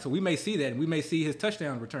that running. So we may see that, and we may see his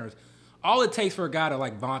touchdown returns. All it takes for a guy to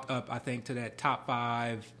vaunt up, I think, to that top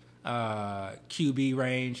 5 QB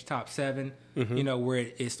range, top 7,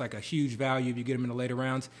 where it's like a huge value if you get him in the later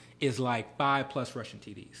rounds, is 5+ rushing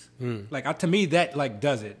TDs. To me, that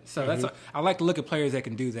does it. So I like to look at players that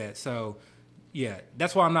can do that. So yeah,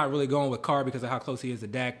 that's why I'm not really going with Carr because of how close he is to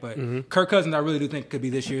Dak. But Kirk Cousins, I really do think could be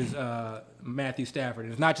this year's Matthew Stafford.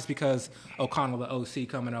 And it's not just because O'Connell, the OC,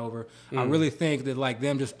 coming over. I really think that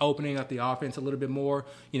them just opening up the offense a little bit more,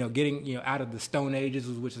 getting out of the Stone Ages,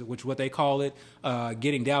 which is what they call it,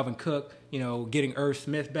 getting Dalvin Cook, getting Irv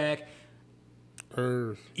Smith back.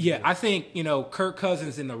 Yeah, I think Kirk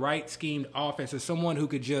Cousins in the right schemed offense is someone who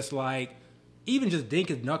could just even just dink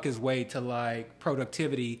and dunk his way to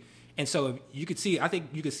productivity. And so you could see, I think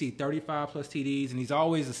you could see 35+ TDs, and he's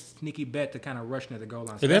always a sneaky bet to kind of rush near the goal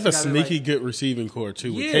line. So they have a sneaky good receiving core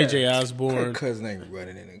too with KJ Osborne. Kirk Cousins ain't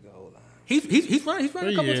running in the goal line. He's running a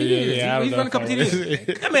couple TDs. He's running a couple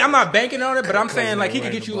TDs. I'm not banking on it, but I'm saying he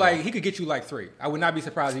could get you 3. I would not be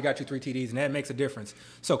surprised if he got you 3 TDs, and that makes a difference.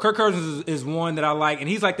 So Kirk Cousins is one that I like, and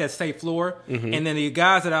he's that safe floor. And then the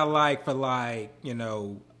guys that I like for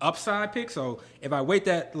upside picks. So if I wait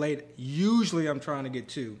that late, usually I'm trying to get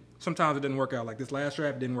 2. Sometimes it didn't work out. Like this last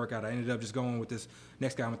draft, it didn't work out. I ended up just going with this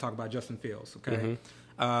next guy. I'm going to talk about Justin Fields, okay?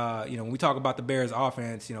 When we talk about the Bears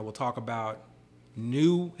offense, we'll talk about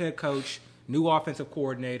new head coach, new offensive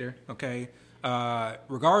coordinator, okay?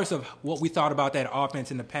 Regardless of what we thought about that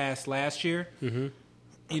offense in the past last year,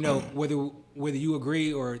 whether you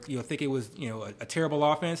agree or think it was a terrible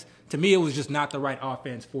offense, to me it was just not the right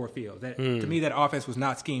offense for Fields. To me, that offense was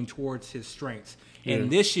not schemed towards his strengths.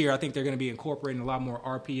 And this year, I think they're going to be incorporating a lot more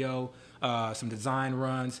RPO, some design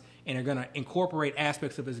runs, and they're going to incorporate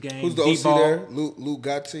aspects of his game. Who's the OC there? Luke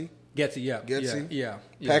Getsy? Getsy, yeah. Getsy? Yeah.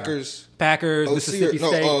 Packers, OC Mississippi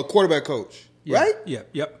State. Quarterback coach, right? Yeah,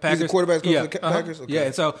 yep. Packers. He's the quarterback coach of the Packers? Okay. Yeah,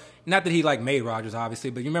 and so, not that he made Rodgers,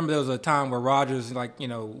 obviously, but you remember there was a time where Rodgers,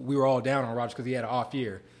 we were all down on Rodgers because he had an off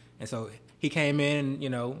year. And so he came in,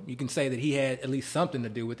 you can say that he had at least something to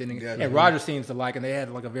do with it. And Rodgers seems to and they had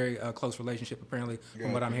a very close relationship, apparently,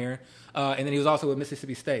 from what I'm hearing. And then he was also with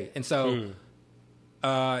Mississippi State. And so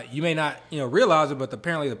you may not, realize it, but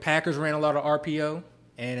apparently the Packers ran a lot of RPO,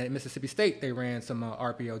 and at Mississippi State they ran some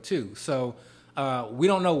RPO too. So we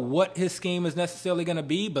don't know what his scheme is necessarily going to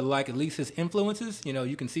be, but at least his influences,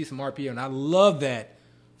 you can see some RPO, and I love that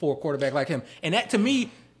for a quarterback like him. And that, to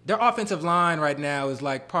me, their offensive line right now is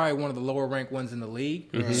probably one of the lower ranked ones in the league.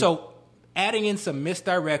 So adding in some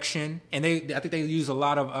misdirection, and I think they use a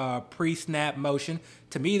lot of pre-snap motion.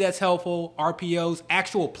 To me, that's helpful. RPOs,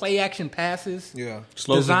 actual play-action passes. Yeah,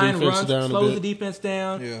 slows the defense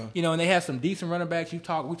down. Yeah, and they have some decent running backs. We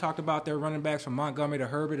talked about their running backs from Montgomery to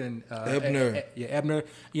Herbert and Ebner. Ebner.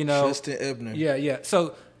 Justin Ebner. Yeah.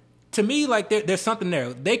 So to me, there's something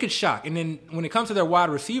there. They could shock. And then when it comes to their wide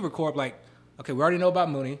receiver corp, okay, we already know about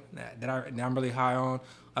Mooney that I'm really high on.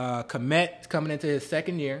 Kmet coming into his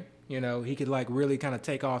second year. He could really kind of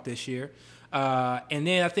take off this year. And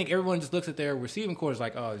then I think everyone just looks at their receiving corps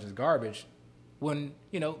like, oh, it's just garbage. When,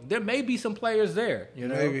 there may be some players there.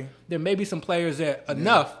 Maybe. There may be some players there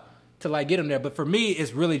enough to like get him there. But for me,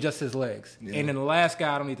 it's really just his legs. Yeah. And then the last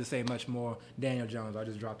guy, I don't need to say much more. Daniel Jones. I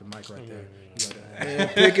just dropped the mic right there.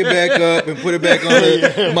 Pick it back up and put it back on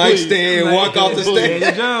the mic stand and walk off the stage.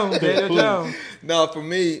 Daniel Jones. No, for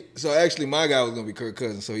me, so actually my guy was going to be Kirk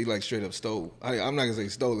Cousins, so he like straight up stole. I'm not going to say he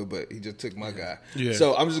stole it, but he just took my guy. Yeah.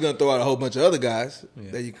 So I'm just going to throw out a whole bunch of other guys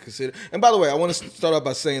that you can consider. And by the way, I want to start off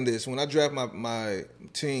by saying this. When I draft my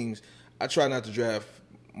teams, I try not to draft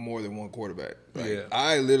more than one quarterback. Like,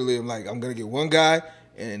 I literally am like, I'm going to get one guy,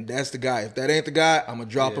 and that's the guy. If that ain't the guy, I'm going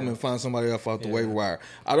to drop him and find somebody else off the waiver wire.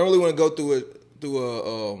 I don't really want to go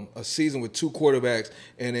through a season with two quarterbacks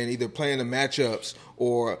and then either playing the matchups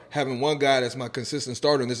or having one guy that's my consistent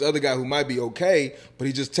starter and this other guy who might be okay, but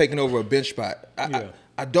he's just taking over a bench spot.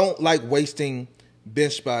 I don't like wasting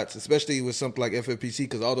bench spots, especially with something like FFPC,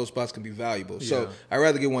 because all those spots can be valuable. Yeah. So I'd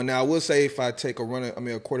rather get one. Now, I will say if I take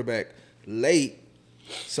a quarterback late,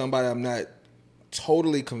 somebody I'm not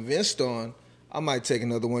totally convinced on, I might take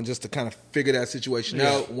another one just to kind of figure that situation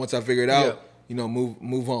out. Once I figure it out,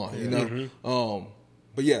 move on,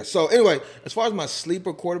 But yeah, so anyway, as far as my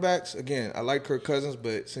sleeper quarterbacks, again, I like Kirk Cousins,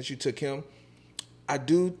 but since you took him, I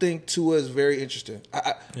do think Tua is very interesting.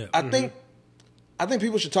 I think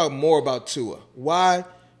people should talk more about Tua. Why?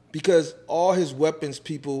 Because all his weapons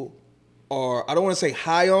people are, I don't want to say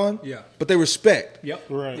high on, but they respect. Yep.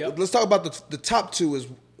 Right. Yep. Let's talk about the top two is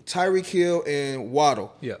Tyreek Hill and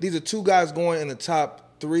Waddle. Yep. These are two guys going in the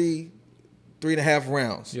top 3.5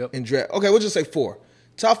 rounds in draft. Okay, we'll just say 4.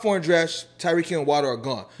 Top 4 in drafts, Tyreek Hill and Waddle are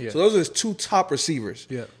gone. So those are his 2 top receivers.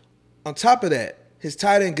 On top of that, his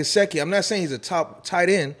tight end, Gesicki, I'm not saying he's a top tight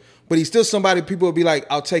end, but he's still somebody people will be like,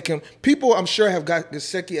 I'll take him. People, I'm sure, have got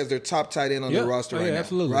Gesicki as their top tight end on their roster right now.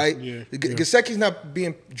 Absolutely. Right? Yeah. Gesicki's not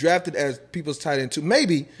being drafted as people's tight end 2.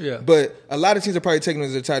 Maybe, but a lot of teams are probably taking him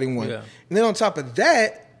as their tight end 1. And then on top of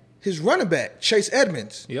that, his running back, Chase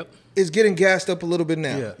Edmonds, is getting gassed up a little bit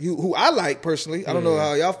now. Who I like personally. I don't know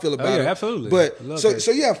how y'all feel about it. Absolutely. But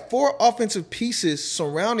so you have 4 offensive pieces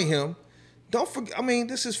surrounding him. Don't forget. I mean,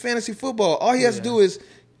 this is fantasy football. All he has to do is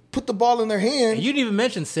put the ball in their hand. And you didn't even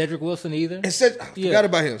mention Cedric Wilson either. And I forgot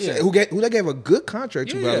about him. Who they gave a good contract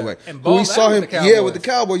to, by the way. And we saw him, with the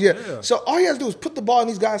Cowboys. So all he has to do is put the ball in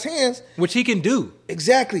these guys' hands, which he can do.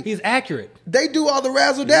 Exactly. He's accurate. They do all the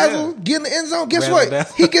razzle dazzle, get in the end zone. Guess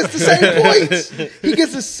what? He gets the same points. He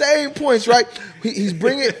gets the same points, right? He's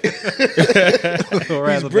bringing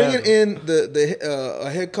in a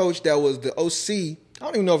head coach that was the OC. I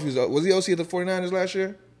don't even know if he was he OC at the 49ers last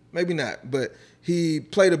year? Maybe not, but he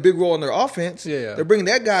played a big role in their offense. They're bringing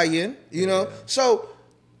that guy in, you know. So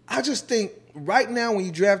I just think right now when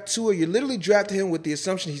you draft Tua, you're literally drafting him with the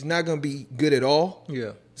assumption he's not going to be good at all.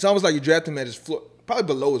 It's almost like you draft him at his floor, probably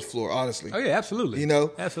below his floor, honestly. Oh, yeah, absolutely. You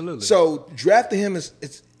know? Absolutely. So drafting him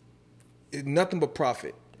is nothing but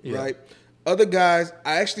profit, right? Other guys,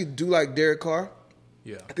 I actually do like Derek Carr.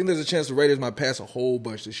 I think there's a chance the Raiders might pass a whole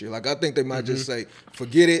bunch this year. Like, I think they might just say,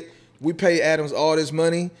 forget it. We pay Adams all this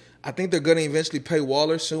money. I think they're going to eventually pay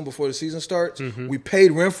Waller soon before the season starts. We paid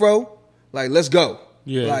Renfro. Like, let's go.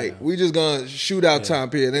 We just going to shoot out time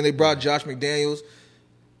period. Then they brought Josh McDaniels.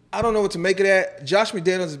 I don't know what to make of that. Josh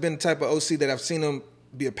McDaniels has been the type of OC that I've seen him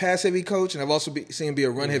be a pass-heavy coach, and I've also seen him be a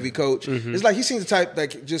run-heavy coach. It's like he seems the type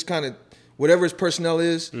that just kind of, whatever his personnel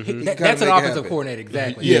is, that's an offensive coordinator,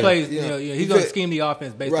 exactly. He plays, he's going to scheme the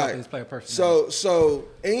offense based off his player personnel. So,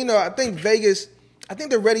 and I think Vegas, I think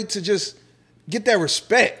they're ready to just get that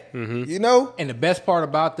respect, you know? And the best part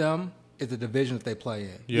about them is the division that they play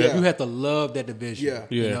in. You have to love that division.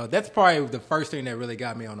 You know, that's probably the first thing that really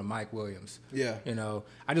got me on the Mike Williams. You know,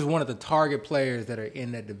 I just wanted to target players that are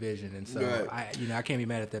in that division, and so I can't be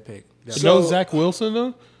mad at that pick. So Zach Wilson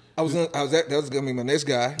though? That was gonna be my next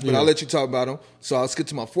guy, but I'll let you talk about him. So I'll skip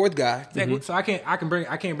to my 4th guy. So I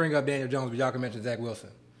can't bring up Daniel Jones, but y'all can mention Zach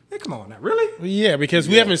Wilson. Hey, come on now, really? Yeah, because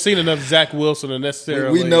we haven't seen enough Zach Wilson to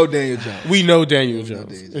necessarily. We know Daniel Jones. We know Daniel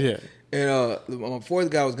Jones. Yeah. And my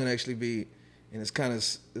 4th guy was gonna actually be, and it's kind of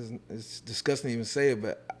it's disgusting to even say it,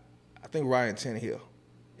 but I think Ryan Tannehill.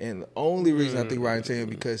 And the only reason I think Ryan Tannehill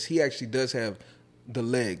because he actually does have the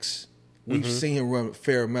legs. We've seen him run a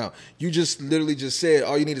fair amount. You just literally just said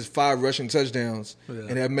all you need is 5 rushing touchdowns,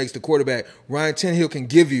 and that makes the quarterback. Ryan Tannehill can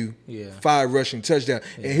give you 5 rushing touchdowns.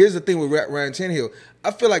 And here's the thing with Ryan Tannehill.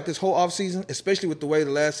 I feel like this whole offseason, especially with the way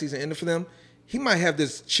the last season ended for them, he might have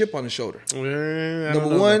this chip on his shoulder.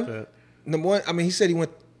 Number one, I mean, he said he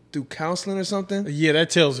went through counseling or something. Yeah, that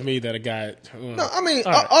tells me that a guy. No, I mean,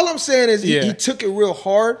 all I'm saying is he took it real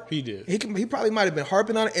hard. He did. He probably might have been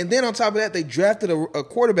harping on it. And then on top of that, they drafted a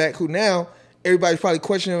quarterback who now everybody's probably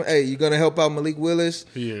questioning him. Hey, you going to help out Malik Willis?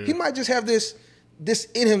 Yeah. He might just have this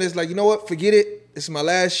in him that's like, you know what? Forget it. This is my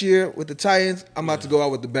last year with the Titans. I'm about to go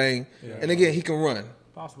out with the bang. Yeah. And again, he can run.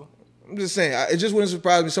 Possible. I'm just saying, it just wouldn't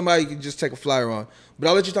surprise me. Somebody could just take a flyer on. But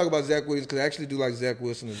I'll let you talk about Zach Williams because I actually do like Zach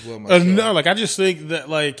Wilson as well myself. No, I just think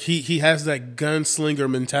that he has that gunslinger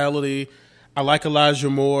mentality. I like Elijah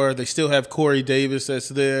Moore. They still have Corey Davis that's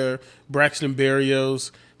there. Braxton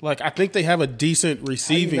Berrios. I think they have a decent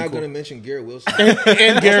receiving. You're not going to mention Garrett Wilson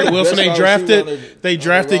and Garrett Wilson. They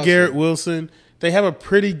drafted Garrett Wilson. They have a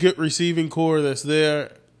pretty good receiving core that's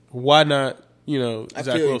there. Why not?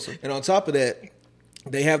 Zach Wilson. And on top of that,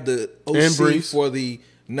 they have the OC for the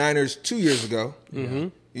Niners 2 years ago.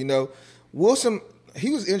 Mm-hmm. Wilson, he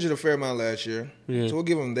was injured a fair amount last year, so we'll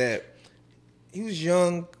give him that. He was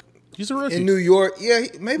young. He's a rookie. In New York. Yeah,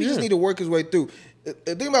 maybe he just need to work his way through.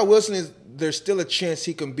 The thing about Wilson is there's still a chance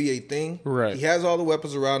he can be a thing. Right. He has all the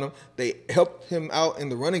weapons around him. They helped him out in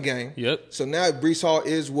the running game. Yep. So now if Breece Hall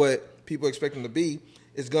is what people expect him to be,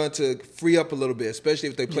 it's going to free up a little bit, especially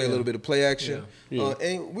if they play a little bit of play action. Yeah.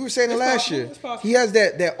 And we were saying it last year. He has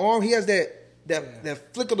that arm. He has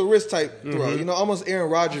that flick of the wrist type throw. Almost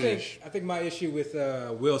Aaron Rodgers-ish. I think my issue with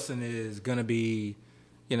Wilson is going to be,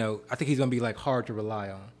 I think he's going to be hard to rely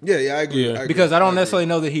on. Yeah, I agree. Yeah. Because I don't necessarily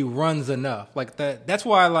know that he runs enough. That's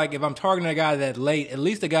why, if I'm targeting a guy that late, at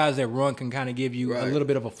least the guys that run can kind of give you a little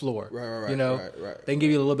bit of a floor. Right. They can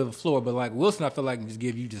give you a little bit of a floor, but Wilson, I feel like can just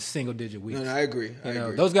give you just single digit weeks. No, I agree. I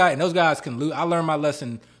agree. Those guys can lose. I learned my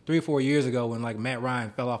lesson 3 or 4 years ago when Matt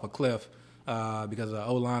Ryan fell off a cliff because of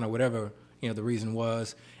O-line or whatever the reason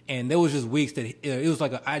was. And there was just weeks that it was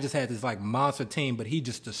I just had this monster team, but he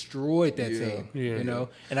just destroyed that team. Yeah.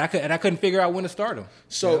 And I couldn't figure out when to start him.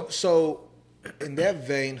 So in that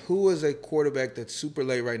vein, who is a quarterback that's super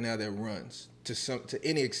late right now that runs to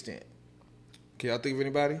any extent? Can y'all think of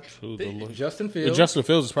anybody? Justin Fields. Justin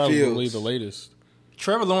Fields is probably the latest.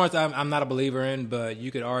 Trevor Lawrence, I'm not a believer in, but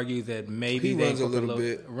you could argue that maybe he runs a little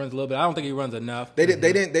bit. I don't think he runs enough. They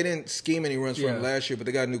didn't scheme any runs for him last year, but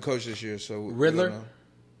they got a new coach this year. So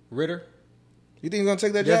Ritter. You think he's gonna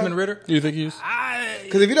take that Desmond job? Ritter? You think he's?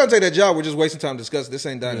 Because if you don't take that job, we're just wasting time discussing. This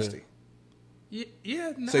ain't Dynasty.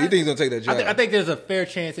 Yeah. So you think he's gonna take that job? I think there's a fair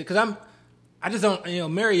chance because I just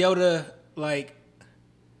don't. Mariota,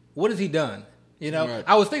 what has he done? Right.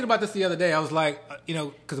 I was thinking about this the other day. I was like,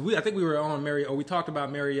 because I think we were on Mariota, or we talked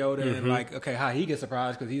about Mariota and how he gets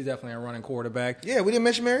surprised because he's definitely a running quarterback. Yeah, we didn't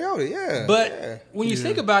mention Mariota. Yeah, but when you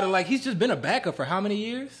think about it, he's just been a backup for how many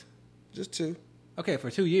years? Just 2. Okay,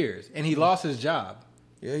 for 2 years, and he lost his job.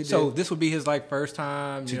 Yeah, he did. So this would be his first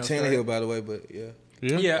time. To Tannehill, by the way, but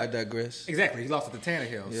yeah. I digress. Exactly, he lost it to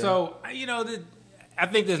Tannehill. Yeah. So I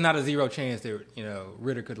think there's not a zero chance that Desmond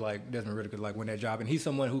Ritter could win that job, and he's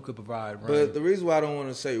someone who could provide running. But the reason why I don't want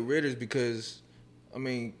to say Ritter is because,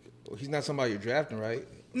 he's not somebody you're drafting, right?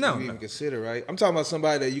 No, you even consider, right? I'm talking about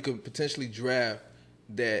somebody that you could potentially draft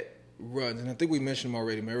that runs, and I think we mentioned him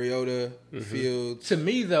already. Mariota, Fields. To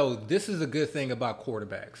me, though, this is a good thing about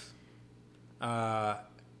quarterbacks.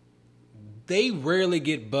 They rarely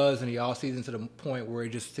get buzzed in the offseason to the point where it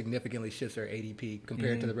just significantly shifts their ADP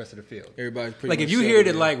compared to the rest of the field. Everybody's pretty much if you hear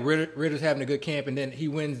that Ritter's having a good camp and then he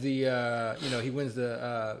wins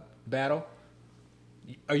the battle,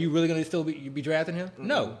 are you really going to still be drafting him? Mm-hmm.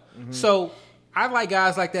 No. Mm-hmm. So I like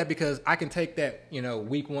guys like that because I can take that,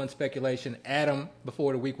 week 1 speculation, add him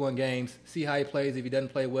before the week 1 games, see how he plays. If he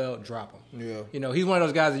doesn't play well, drop him. Yeah. He's one of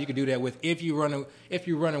those guys that you can do that with if you're running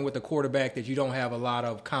with a quarterback that you don't have a lot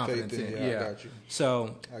of confidence in. Yeah, I got you.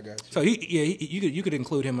 So I got you. So you could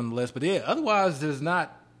include him on the list, but otherwise there's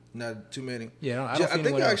not too many. Yeah, I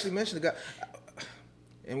think you actually mentioned the guy.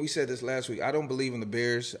 And we said this last week. I don't believe in the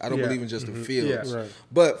Bears. I don't believe in Justin Fields. Yeah, right.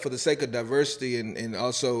 But for the sake of diversity and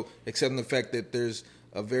also accepting the fact that there's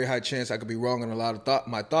a very high chance I could be wrong on a lot of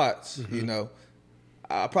my thoughts,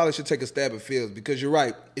 I probably should take a stab at Fields because you're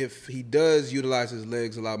right. If he does utilize his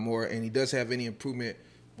legs a lot more and he does have any improvement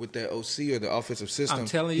with that OC or the offensive system, I'm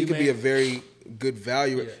telling he you, could be a very good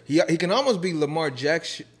value. Yeah. He can almost be Lamar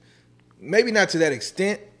Jackson, maybe not to that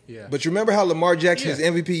extent. Yeah. But you remember how Lamar Jackson, his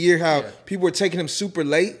MVP year, how people were taking him super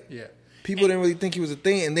late? Yeah. People didn't really think he was a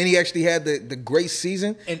thing. And then he actually had the great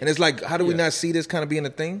season. And it's like, how do we not see this kind of being a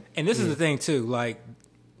thing? And this is the thing, too.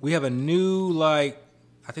 We have a new, I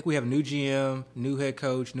think we have a new GM, new head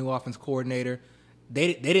coach, new offense coordinator.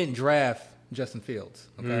 They didn't draft Justin Fields.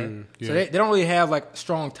 Okay, so they don't really have like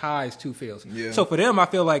strong ties to Fields. Yeah. So for them, I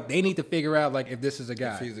feel like they need to figure out like if this is a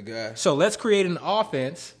guy. If he's a guy. So let's create an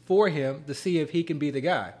offense for him to see if he can be the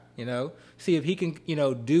guy. See if he can,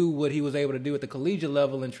 do what he was able to do at the collegiate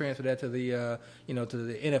level and transfer that to the, to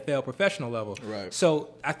the NFL professional level. Right.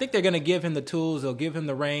 So I think they're going to give him the tools. They'll give him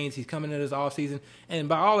the reins. He's coming in this offseason. And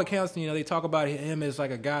by all accounts, they talk about him as like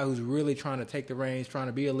a guy who's really trying to take the reins, trying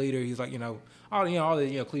to be a leader. He's like, all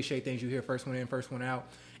the cliche things you hear, first one in, first one out.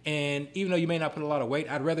 And even though you may not put a lot of weight,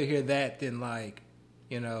 I'd rather hear that than than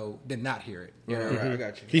not hear it. Right, I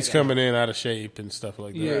got you. He's coming in out of shape and stuff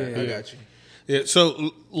like that. Yeah. I got you. Yeah,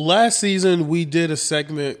 so last season we did a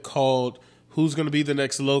segment called "Who's Going to Be the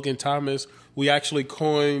Next Logan Thomas." We actually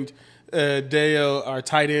coined Dale our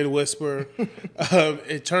tight end whisperer.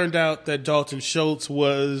 It turned out that Dalton Schultz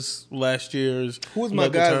was last year's. Who was my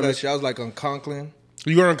guy last year? I was like on Conklin.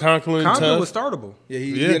 You were on Conklin. Conklin was startable. Yeah,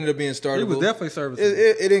 he ended up being startable. He was definitely serviceable.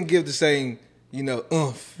 It didn't give the same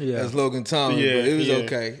oomph as Logan Thomas, but it was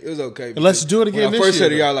okay. It was okay. Let's do it again this year. When I first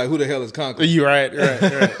said it, y'all like, who the hell is Conklin? You're right.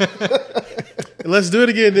 Let's do it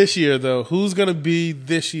again this year, though. Who's going to be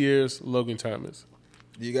this year's Logan Thomas?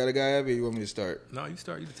 You got a guy, Abby, or you want me to start? No, you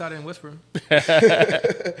start. You the tight end whisperer.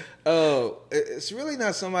 It's really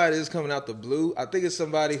not somebody that's coming out the blue. I think it's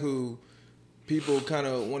somebody who people kind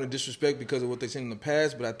of want to disrespect because of what they've seen in the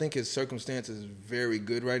past, but I think his circumstance is very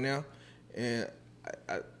good right now. And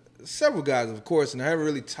several guys, of course, and I haven't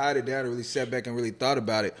really tied it down or really sat back and really thought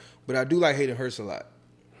about it, but I do like Hayden Hurst a lot.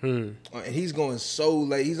 And he's going so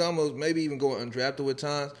late. He's almost maybe even going undrafted with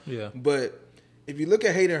times. Yeah. But if you look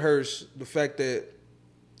at Hayden Hurst, the fact that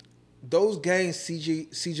those games CJ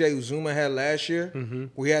Uzomah had last year,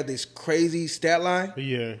 where he had this crazy stat line.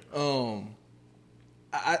 Yeah.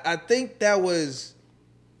 I think that was.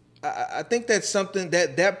 I think that's something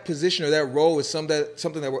that position or that role is something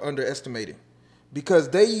that we're underestimating, because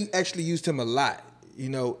they actually used him a lot.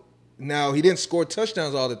 Now he didn't score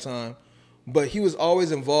touchdowns all the time, but he was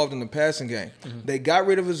always involved in the passing game. They got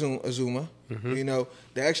rid of Uzomah.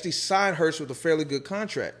 They actually signed Hurst with a fairly good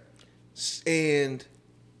contract. And,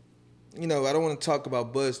 I don't want to talk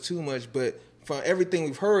about Buzz too much, but from everything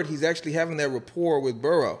we've heard, he's actually having that rapport with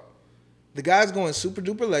Burrow. The guy's going super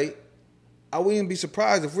duper late. I wouldn't be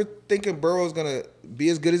surprised if we're thinking Burrow's going to be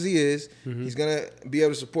as good as he is. He's going to be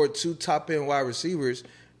able to support 2 top-end wide receivers.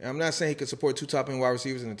 And I'm not saying he could support 2 top-end wide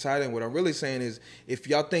receivers in the tight end. What I'm really saying is if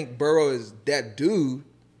y'all think Burrow is that dude,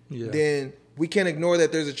 then we can't ignore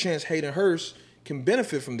that there's a chance Hayden Hurst can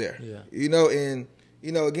benefit from there. Yeah.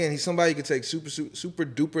 Again, he's somebody you can take super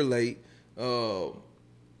duper late.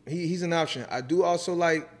 He's an option. I do also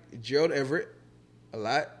like Gerald Everett a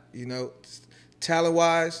lot.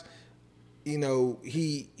 Talent-wise,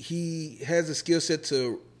 he has a skill set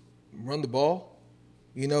to run the ball.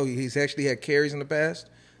 He's actually had carries in the past.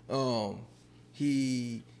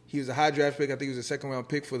 He was a high draft pick. I think he was a second-round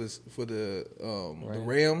pick for the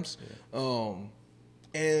Rams. Yeah.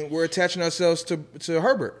 And we're attaching ourselves to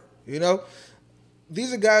Herbert.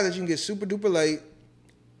 These are guys that you can get super duper late.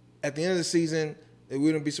 At the end of the season, it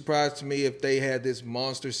wouldn't be surprised to me if they had this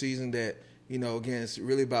monster season that, again, it's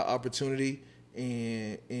really about opportunity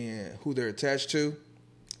and who they're attached to.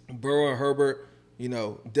 Burrow and Herbert,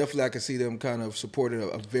 definitely I can see them kind of supporting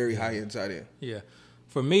a very high-end tight end. Yeah.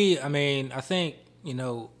 For me, I think,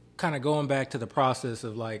 kind of going back to the process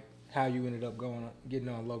of, like, how you ended up getting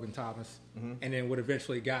on Logan Thomas, and then what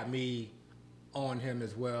eventually got me on him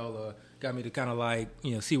as well, or got me to kind of, like,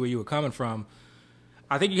 see where you were coming from.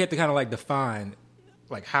 I think you have to kind of, like, define,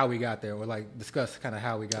 like, how we got there, or, like, discuss kind of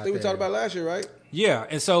how we got there. I think we talked about last year, right? Yeah,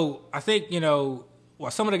 and so I think,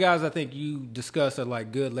 some of the guys I think you discussed are,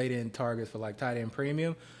 like, good late-end targets for, like, tight end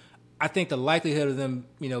premium. I think the likelihood of them,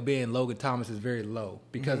 being Logan Thomas is very low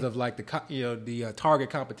because of, like, the target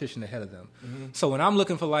competition ahead of them. So when I'm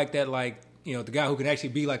looking for, like, that, like, the guy who can actually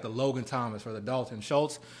be like the Logan Thomas or the Dalton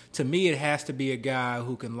Schultz, to me it has to be a guy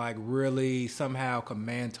who can, like, really somehow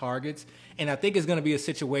command targets. And I think it's going to be a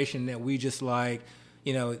situation that we just, like,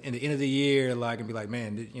 in the end of the year, like, and be like,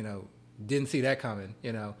 man, didn't see that coming.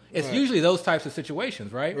 It's right. Usually those types of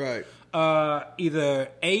situations, right? Right. Either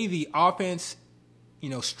the offense,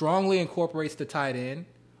 strongly incorporates the tight end,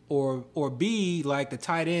 or B, like, the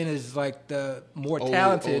tight end is, like, the more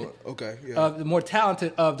talented. The more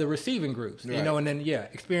talented of the receiving groups. Right. And then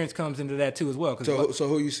experience comes into that too as well. So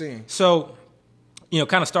who are you seeing? So,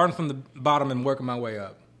 kind of starting from the bottom and working my way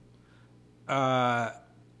up.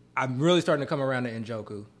 I'm really starting to come around to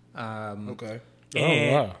Njoku. Okay.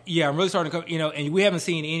 And, yeah, I'm really starting to come, and we haven't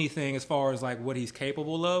seen anything as far as, like, what he's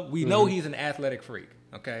capable of. We know he's an athletic freak,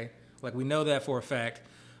 okay? Like, we know that for a fact.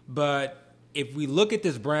 But, if we look at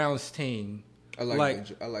this Browns team, I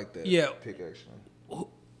like that. Yeah, pick actually.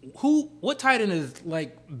 What tight end is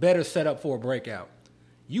like better set up for a breakout?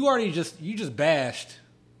 You just bashed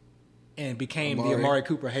and became the Amari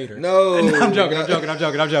Cooper hater. No, I'm joking. But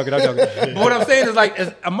what I'm saying is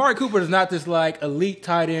like Amari Cooper is not this like elite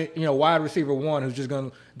tight end, wide receiver one who's just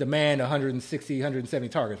going to demand 160, 170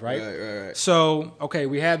 targets, right? Right. So okay,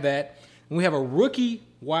 we have that. And we have a rookie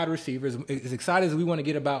wide receiver. As excited as we want to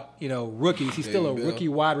get about rookies, he's still a rookie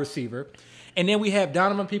wide receiver. And then we have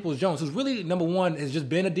Donovan Peoples-Jones, who's really, number one, has just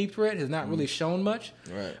been a deep threat, has not really shown much.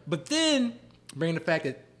 Right. But then, bringing the fact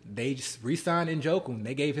that they just re-signed Njoku, and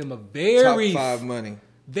they gave him a very... Top 5 money.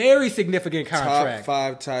 Very significant contract. Top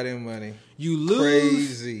 5 tight end money. You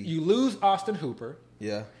lose Austin Hooper.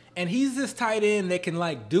 Yeah. And he's this tight end that can,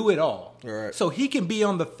 do it all. Right. So he can be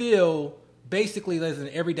on the field basically as an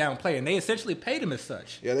every down player, and they essentially paid him as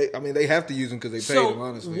such. Yeah, they have to use him because they paid him,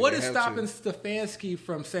 honestly. What is stopping Stefanski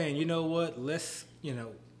from saying, you know what, let's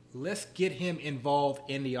get him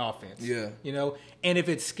involved in the offense? Yeah. And if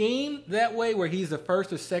it's schemed that way where he's the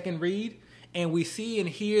first or second read, and we see and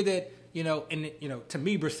hear that, to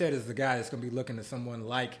me, Brissett is the guy that's going to be looking at someone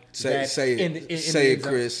like that. Say it,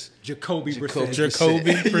 Chris. Jacoby Brissett.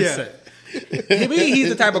 Jacoby Brissett. To me, he's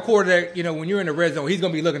the type of quarterback, when you're in the red zone, he's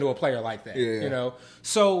going to be looking to a player like that. Yeah.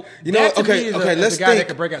 So that to me is let's a guy that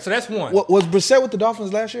can break out. So that's one. Was Brissett with the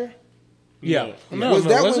Dolphins last year? Yeah. When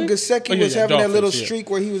Gesicki was having that little streak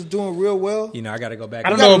where he was doing real well? I got to go back.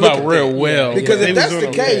 I don't know about real well. Because if that's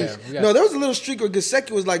the case, no, there was a little streak where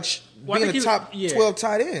Gesicki was being a top 12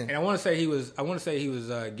 tight end. And I want to say he was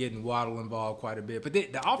getting Waddle involved quite a bit. But the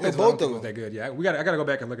offense both of them was that good. Yeah, I got to go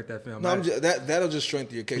back and look at that film. No, that'll just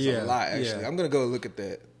strengthen your case a lot, actually. I'm going to go look at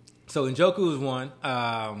that. So Njoku is one,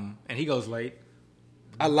 and he goes late.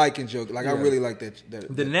 I like Njoku. I really like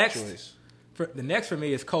that choice. The next for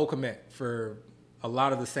me is Cole Kmet for a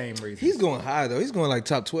lot of the same reasons. He's going high, though. He's going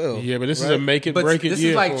top 12. Yeah, but this is a make-it-break-it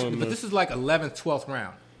year for him. But this is 11th, 12th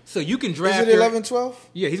round. So you can draft. Is it 11, 12?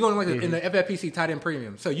 Yeah, he's going in the FFPC tight end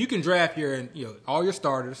premium. So you can draft all your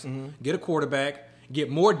starters, get a quarterback,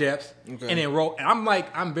 get more depth, and then roll. And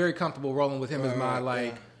I'm very comfortable rolling with him as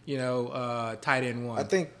my tight end one. I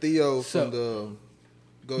think Theo from the.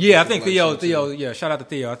 I think Theo. Yeah, shout out to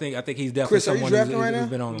Theo. I think he's definitely Chris, someone who's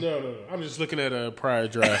been on him. No. I'm just looking at a prior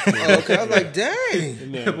draft. Okay, I was like,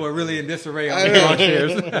 dang. We're really in disarray on the lawn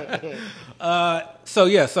chairs.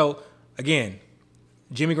 So again,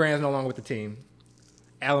 Jimmy Graham's no longer with the team.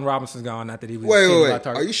 Allen Robinson's gone. Not that he was. Wait.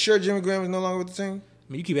 Are you sure Jimmy Graham is no longer with the team?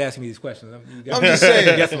 I mean, you keep asking me these questions. I'm just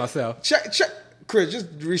saying. Guessing myself. Check. Chris, just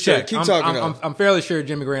recheck. Keep talking. I'm fairly sure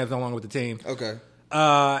Jimmy Graham's no longer with the team. Okay.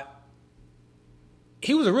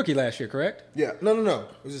 He was a rookie last year, correct? Yeah. No.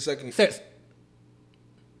 It was the second year.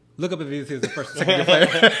 Look up if he was the first or second year player.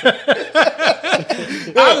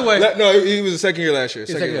 Either way. No, he was a second year last year.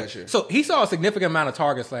 Last year. So he saw a significant amount of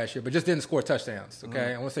targets last year, but just didn't score touchdowns. Okay.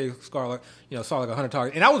 Mm-hmm. I want to say he saw 100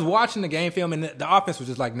 targets. And I was watching the game film, and the offense was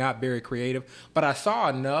just not very creative. But I saw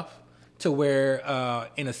enough to where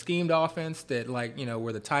in a schemed offense that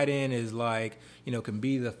where the tight end is can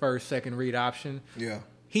be the first, second read option. Yeah.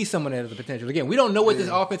 He's someone that has the potential. Again, we don't know what this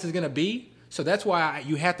offense is going to be, so that's why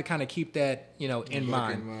you have to kind of keep that, in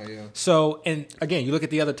mind. Yeah. So, and again, you look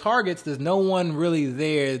at the other targets. There's no one really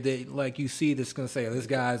there that you see that's going to say, this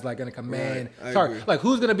guy's going to command target.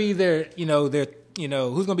 Who's going to be there? Who's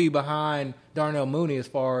going to be behind Darnell Mooney as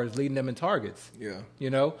far as leading them in targets? Yeah.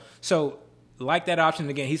 So that option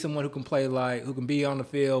again. He's someone who can play who can be on the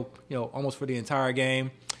field, almost for the entire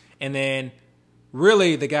game, and then.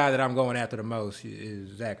 Really, the guy that I'm going after the most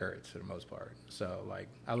is Zach Ertz for the most part. So,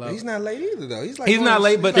 I love. He's not late either, though. He's not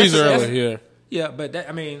late, but he's early. Yeah. Yeah, but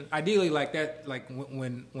ideally, that.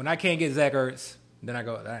 When I can't get Zach Ertz, then I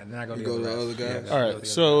go. You go to the other guys. Yeah. All right.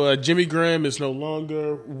 So Jimmy Graham is no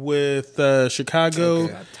longer with Chicago,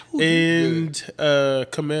 and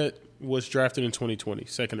Kmet was drafted in 2020,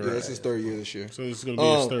 second round. Yeah, that's his third year this year. So this is going to be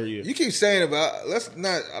his third year. You keep saying about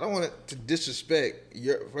I don't want it to disrespect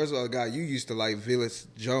first of all, the guy you used to like, Velus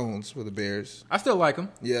Jones for the Bears. I still like him.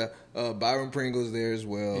 Yeah. Byron Pringle's there as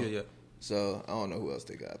well. Yeah. So I don't know who else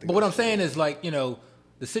they got. But what I'm saying is the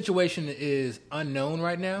situation is unknown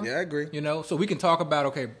right now. Yeah, I agree. So we can talk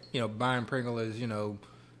about Byron Pringle is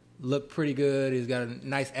look pretty good. He's got a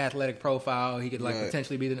nice athletic profile. He could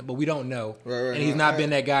potentially be but we don't know. Right, and he's not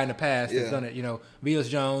been that guy in the past that's done it. Velus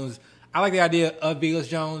Jones. I like the idea of Velus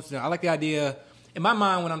Jones. I like the idea in my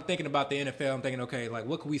mind, when I'm thinking about the NFL, I'm thinking, okay, like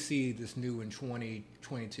what could we see this new in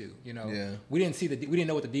 2022? You know, we didn't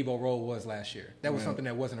know what the Debo role was last year. That was something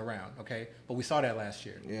that wasn't around. Okay, but we saw that last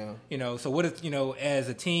year. Yeah. You know, so what if, you know, as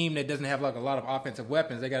a team that doesn't have like a lot of offensive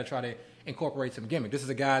weapons, they got to try to incorporate some gimmick. This is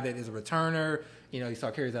a guy that is a returner. You know, he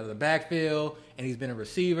saw carries out of the backfield, and he's been a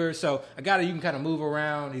receiver. So a guy that you can kind of move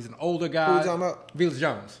around. He's an older guy. Who are you talking about? Velus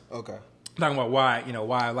Jones. Okay. Talking about why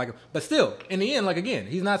I like him. But still, in the end, like, again,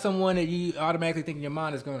 he's not someone that you automatically think in your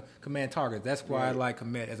mind is going to command targets. That's why I like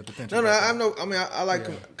Kmet as a potential. I like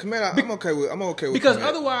Kmet. I'm okay with because Kmet.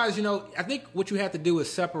 Otherwise, you know, I think what you have to do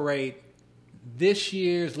is separate this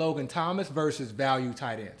year's Logan Thomas versus value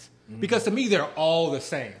tight ends. Because to me, they're all the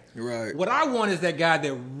same. Right. What I want is that guy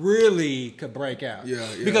that really could break out.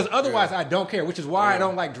 Because otherwise, I don't care, which is why I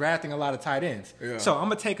don't like drafting a lot of tight ends. Yeah. So I'm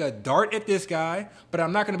going to take a dart at this guy, but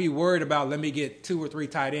I'm not going to be worried about let me get 2 or 3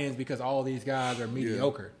 tight ends because all these guys are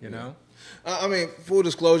mediocre, you know? I mean, full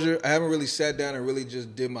disclosure, I haven't really sat down and really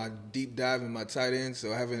just did my deep dive in my tight ends,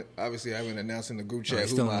 so I haven't announced in the group chat.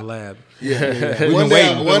 He's still in the lab. Yeah. One day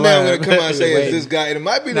I'm going to come out and say, it's this guy. And it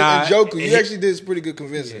might be the Njoku. You actually did pretty good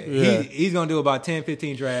convincing. He's going to do about 10,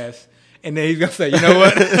 15 drafts, and then he's going to say, you know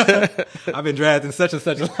what? I've been drafting such and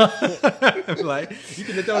such a long. Like, you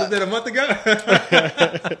could have told us that a month ago.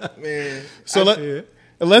 Man. So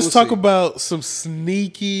let's talk about some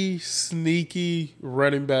sneaky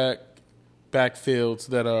running backfields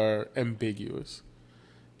that are ambiguous.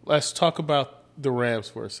 Let's talk about the Rams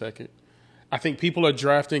for a second. I think people are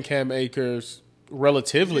drafting Cam Akers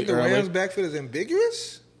relatively early. The Rams backfield is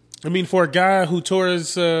ambiguous? I mean, for a guy who tore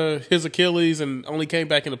his Achilles and only came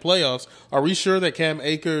back in the playoffs, are we sure that Cam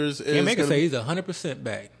Akers is... Cam Akers say he's 100%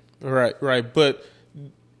 back. Right. But...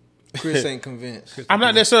 Chris ain't convinced. I'm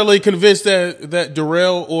not necessarily convinced that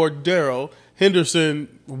Darrell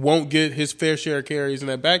Henderson won't get his fair share of carries in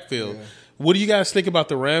that backfield. Yeah. What do you guys think about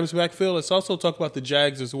the Rams backfield? Let's also talk about the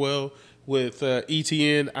Jags as well with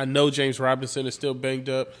ETN. I know James Robinson is still banged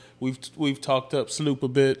up. We've talked up Snoop a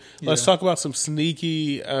bit. Let's talk about some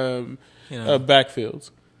sneaky backfields.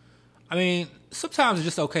 I mean, sometimes it's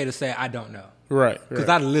just okay to say I don't know. Right. Because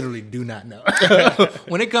I literally do not know.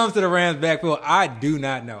 When it comes to the Rams backfield, I do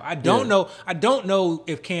not know. I don't know. I don't know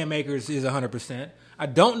if Cam Akers is 100%. I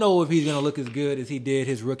don't know if he's going to look as good as he did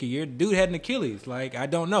his rookie year. Dude had an Achilles. Like, I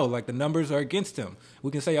don't know. Like, the numbers are against him. We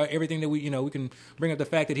can say everything that we can bring up the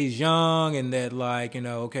fact that he's young and that, like,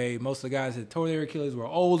 okay, most of the guys that tore their Achilles were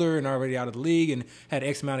older and already out of the league and had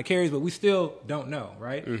X amount of carries, but we still don't know,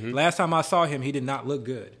 right? Mm-hmm. Last time I saw him, he did not look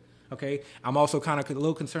good. Okay, I'm also kind of a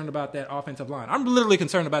little concerned about that offensive line. I'm literally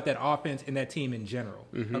concerned about that offense and that team in general.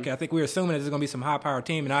 Mm-hmm. Okay, I think we're assuming that there's going to be some high-powered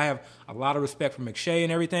team, and I have a lot of respect for McShay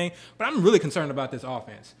and everything, but I'm really concerned about this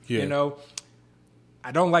offense. Yeah. You know,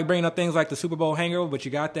 I don't like bringing up things like the Super Bowl hangover, but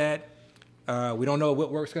you got that. We don't know what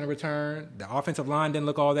Whitworth's going to return. The offensive line didn't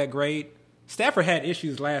look all that great. Stafford had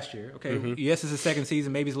issues last year, okay? Mm-hmm. Yes, it's his second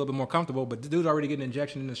season. Maybe he's a little bit more comfortable, but the dude's already getting an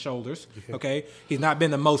injection in his shoulders, okay? He's not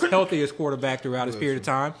been the most healthiest quarterback throughout his period of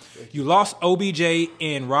time. You lost OBJ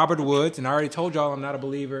and Robert Woods, and I already told y'all I'm not a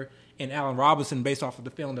believer in Allen Robinson based off of the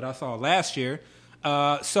film that I saw last year.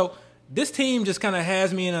 So this team just kind of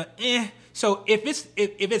has me in a So if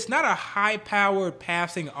it's not a high-powered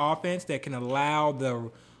passing offense that can allow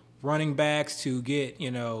the running backs to get,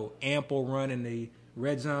 ample run in the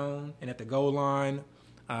red zone and at the goal line,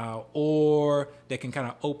 or that can kind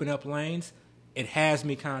of open up lanes, it has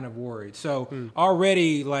me kind of worried. So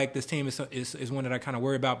already, like, this team is one that I kind of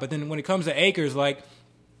worry about. But then when it comes to Akers, like,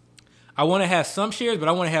 I want to have some shares, but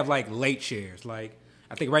I want to have, like, late shares. Like,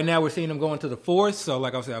 I think right now we're seeing him going to the 4th. So,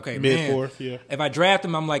 like, I'll say, okay, mid-4th, yeah. If I draft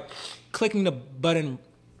him, I'm, like, clicking the button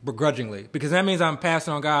begrudgingly, because that means I'm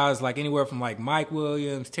passing on guys like anywhere from, like, Mike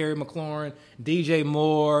Williams, Terry McLaurin, DJ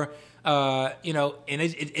Moore, and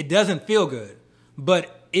it doesn't feel good.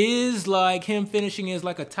 But is, like, him finishing as,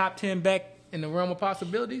 like, a top 10 back in the realm of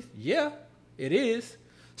possibilities? Yeah, it is.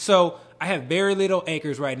 So I have very little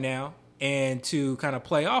Akers right now, and to kind of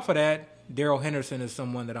play off of that, Darrell Henderson is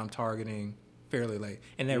someone that I'm targeting fairly late.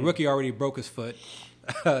 And that rookie already broke his foot.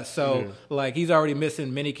 Like, he's already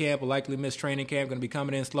missing minicamp, will likely miss training camp, going to be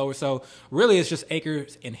coming in slower. So really it's just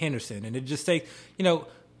Akers and Henderson. And it just takes,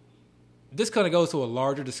 this kind of goes to a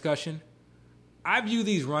larger discussion. I view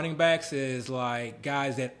these running backs as, like,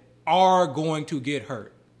 guys that are going to get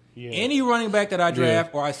hurt. Yeah. Any running back that I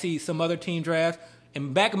draft or I see some other team draft, in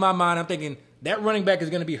the back of my mind I'm thinking that running back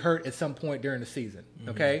is going to be hurt at some point during the season,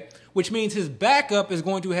 okay? Which means his backup is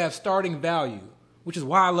going to have starting value, which is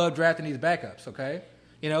why I love drafting these backups, okay?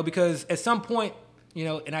 Because at some point,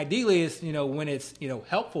 and ideally it's, when it's,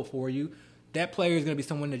 helpful for you, that player is going to be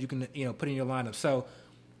someone that you can, put in your lineup. So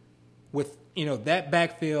with that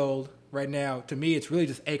backfield right now, to me, it's really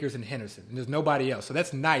just Akers and Henderson, and there's nobody else. So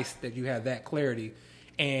that's nice that you have that clarity.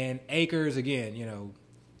 And Akers, again,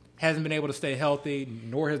 hasn't been able to stay healthy,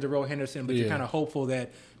 nor has Darrell Henderson, but you're kind of hopeful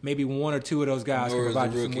that maybe one or two of those guys can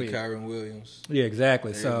provide you some week. Kyron Williams. Yeah,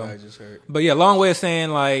 exactly. Everybody just hurt. But yeah, long way of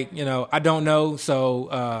saying, I don't know. So,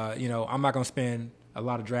 I'm not going to spend a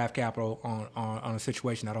lot of draft capital on a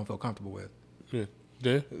situation I don't feel comfortable with. Yeah.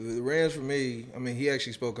 Yeah. The Rams, for me, I mean, he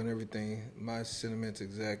actually spoke on everything. My sentiments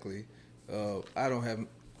exactly. I don't have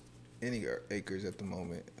any Akers at the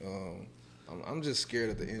moment. I'm just scared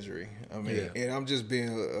of the injury. I mean, and I'm just being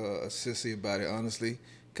a sissy about it, honestly,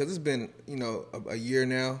 because it's been, a year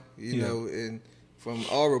now, know, and from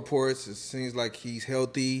all reports, it seems like he's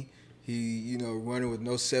healthy. He, running with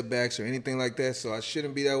no setbacks or anything like that, so I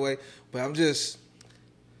shouldn't be that way. But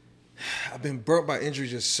I've been burnt by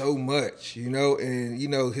injuries just so much,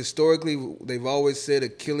 and, historically, they've always said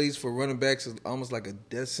Achilles for running backs is almost like a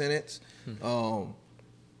death sentence.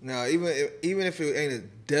 Now, even if it ain't a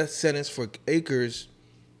death sentence for Akers,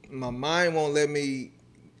 my mind won't let me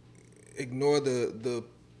ignore the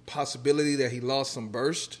possibility that he lost some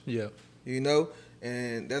burst. Yeah.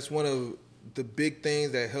 And that's one of the big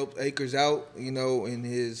things that helped Akers out, when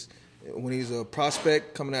he's a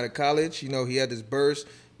prospect coming out of college. He had this burst,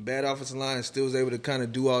 bad offensive line, and still was able to kind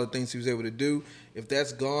of do all the things he was able to do. If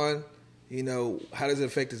that's gone, how does it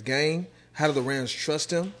affect his game? How do the Rams trust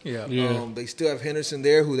him? Yeah. They still have Henderson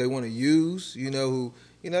there, who they want to use.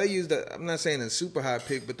 They use I'm not saying a super high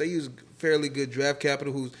pick, but they use fairly good draft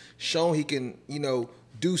capital. Who's shown he can,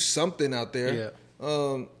 do something out there. Yeah.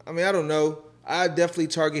 I don't know. I definitely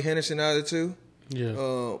target Henderson out of the two.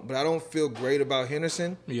 Yeah. But I don't feel great about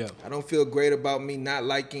Henderson. Yeah. I don't feel great about me not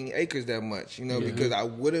liking Akers that much. Because I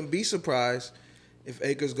wouldn't be surprised if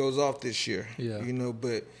Akers goes off this year. Yeah.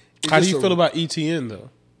 But how do you feel about ETN though?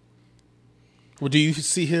 Well, do you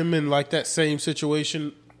see him in like that same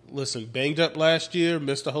situation? Listen, banged up last year,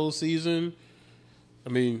 missed the whole season.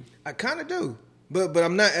 I kind of do, but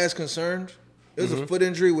I'm not as concerned. It was a foot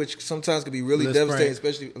injury, which sometimes can be really devastating,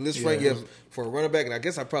 especially Liz Frank for a running back. And I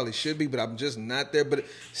guess I probably should be, but I'm just not there. But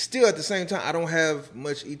still, at the same time, I don't have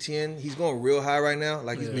much ETN. He's going real high right now.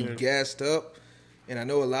 Like, he's been gassed up. And I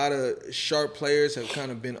know a lot of sharp players have kind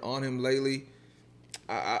of been on him lately.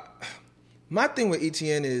 My thing with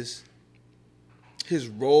ETN is his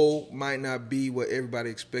role might not be what everybody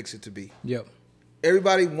expects it to be. Yep.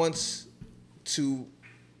 Everybody wants to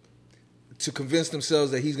convince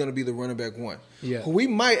themselves that he's going to be the running back one. Yeah. We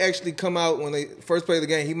might actually come out when they first play the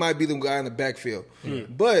game, he might be the guy in the backfield.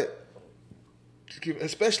 But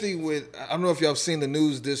especially with, I don't know if y'all have seen the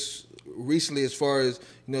news this recently as far as,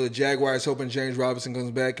 the Jaguars hoping James Robinson comes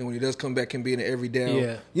back, and when he does come back, can be in the every down.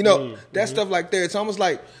 Yeah. That stuff like that. It's almost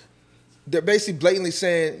like they're basically blatantly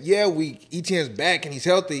saying, ETN's back and he's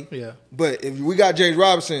healthy. Yeah. But if we got James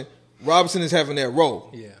Robinson is having that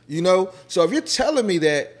role. Yeah. So if you're telling me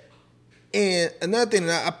that. And another thing,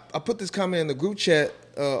 and I put this comment in the group chat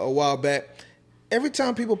a while back. Every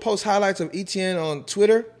time people post highlights of ETN on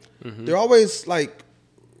Twitter, they're always like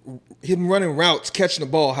him running routes, catching the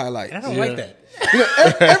ball highlights. And I don't like that.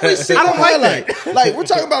 Every single highlight. Like, we're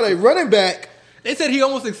talking about a running back. They said he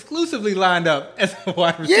almost exclusively lined up as a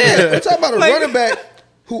wide receiver. Yeah, we're talking about a running back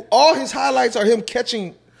who all his highlights are him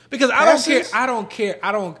catching. Because passes. I don't care.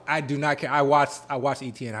 I do not care. I watch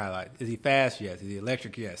ETN highlights. Is he fast? Yes. Is he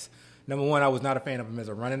electric? Yes. Number one, I was not a fan of him as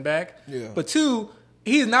a running back. Yeah. But two,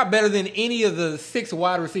 he's not better than any of the 6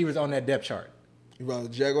 wide receivers on that depth chart. You run the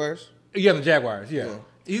Jaguars? Yeah, the Jaguars. Yeah.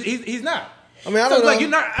 He's not. I mean, I don't know. Like, you're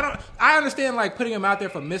not. I understand like putting him out there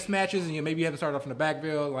for mismatches, and maybe you have to start off in the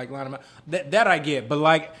backfield, like line him out. That I get, but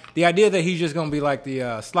like the idea that he's just going to be like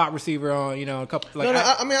the slot receiver on, a couple. Like,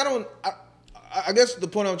 I guess the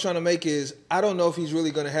point I'm trying to make is I don't know if he's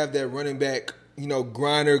really going to have that running back,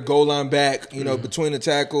 grinder, goal line back, between the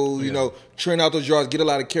tackle, churn out those yards, get a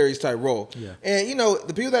lot of carries type role. Yeah. And,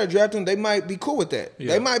 the people that are drafting him, they might be cool with that.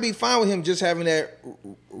 Yeah. They might be fine with him just having that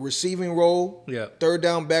receiving role, third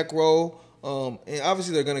down back role. And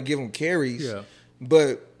obviously they're going to give him carries. Yeah.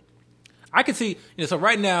 But I could see, so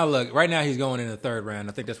right now he's going in the third round.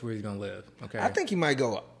 I think that's where he's going to live. Okay. I think he might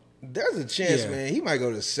go up. There's a chance, man. He might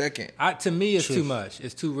go to second. To me, it's too much.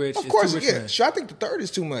 It's too rich. Of course, it's too rich. Sure, I think the third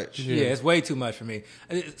is too much. Yeah, it's way too much for me.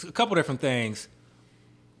 It's a couple different things.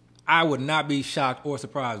 I would not be shocked or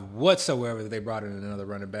surprised whatsoever that they brought in another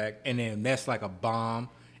running back, and then that's like a bomb.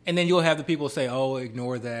 And then you'll have the people say, "Oh,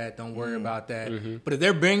 ignore that. Don't worry about that." Mm-hmm. But if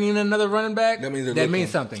they're bringing another running back, that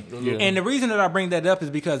means something. Yeah. And the reason that I bring that up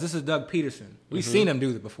is because this is Doug Peterson. We've seen him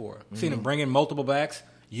do it before. We've seen him bring in multiple backs,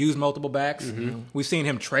 use multiple backs. Mm-hmm. We've seen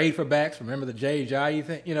him trade for backs. Remember the Jay Ajayi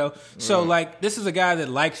thing, you know? So, like, this is a guy that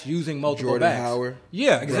likes using multiple Jordan backs. Howard.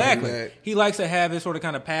 Yeah, exactly. He likes to have his sort of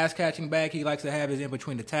kind of pass-catching back. He likes to have his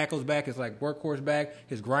in-between-the-tackles back, his, like, workhorse back,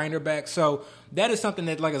 his grinder back. So that is something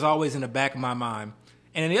that, like, is always in the back of my mind.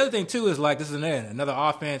 And then the other thing, too, is, like, this is another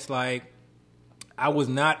offense, like, I was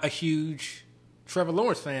not a huge Trevor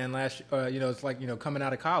Lawrence fan last you know, it's like, you know, coming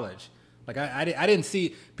out of college. Like, I didn't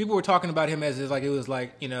see – people were talking about him as like it was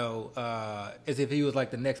like, you know, as if he was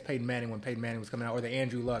like the next Peyton Manning when Peyton Manning was coming out, or the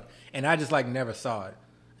Andrew Luck. And I just, like, never saw it,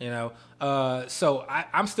 you know. So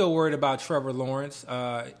I'm still worried about Trevor Lawrence.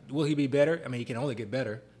 Will he be better? I mean, he can only get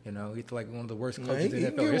better, you know. He's like one of the worst coaches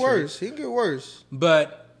in NFL history. He can get worse.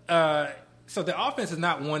 But so the offense is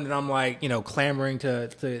not one that I'm, like, you know, clamoring to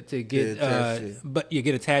get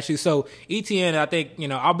attached to. So ETN, I think, you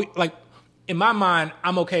know, I'll be, like – in my mind,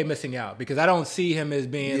 I'm okay missing out because I don't see him as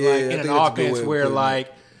being like in an offense where,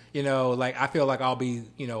 like, you know, like I feel like I'll be,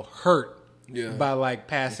 you know, hurt by like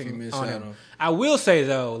passing on him. I will say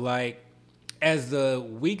though, like, as the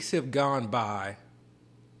weeks have gone by,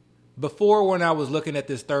 before when I was looking at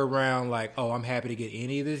this third round, like, oh, I'm happy to get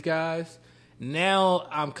any of these guys. Now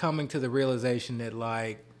I'm coming to the realization that,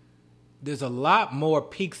 like, there's a lot more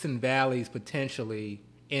peaks and valleys potentially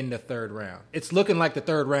in the third round. It's looking like the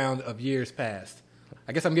third round of years past.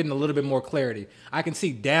 I guess I'm getting a little bit more clarity. I can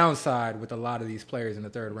see downside with a lot of these players in the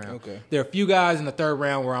third round. Okay. There are a few guys in the third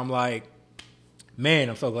round where I'm like, man,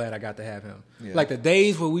 I'm so glad I got to have him. Yeah. Like the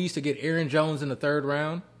days where we used to get Aaron Jones in the third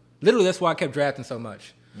round, literally that's why I kept drafting so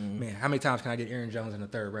much. Mm-hmm. Man, how many times can I get Aaron Jones in the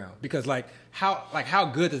third round? Because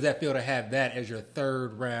how good does that feel to have that as your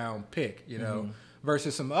third round pick, you know,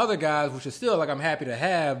 versus some other guys, which is still like I'm happy to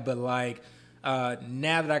have, but like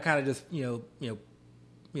now that I kind of just you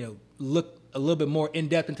know look a little bit more in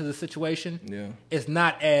depth into the situation, it's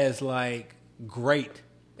not as like great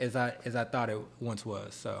as I thought it once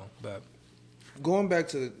was. So, but going back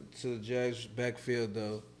to the Jags backfield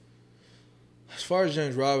though, as far as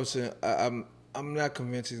James Robinson, I'm not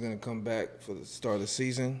convinced he's going to come back for the start of the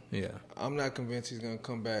season. Yeah, I'm not convinced he's going to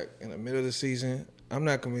come back in the middle of the season. I'm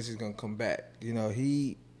not convinced he's going to come back. You know,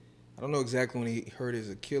 I don't know exactly when he hurt his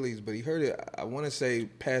Achilles, but he hurt it, I want to say,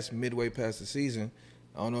 midway past the season.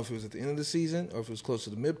 I don't know if it was at the end of the season or if it was close to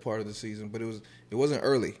the mid part of the season, but it wasn't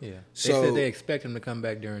early. Yeah, so, they said they expect him to come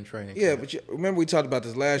back during training. Yeah, but remember we talked about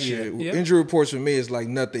this last year. Yeah. Injury reports for me is like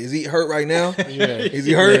nothing. Is he hurt right now? Is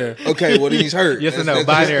he hurt? Yeah. Okay, well then he's hurt. Yes or no,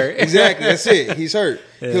 binary. Exactly, that's it. He's hurt.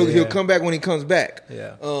 He'll come back when he comes back.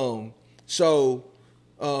 Yeah. So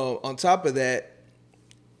on top of that,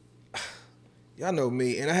 y'all know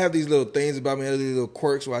me, and I have these little things about me, these little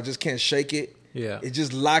quirks where I just can't shake it. Yeah, it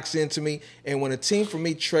just locks into me. And when a team for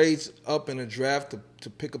me trades up in a draft to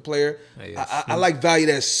pick a player, I like value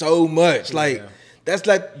that so much. Like that's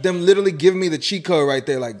like them literally giving me the cheat code right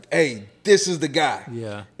there. Like, hey, this is the guy.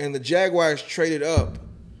 Yeah. And the Jaguars traded up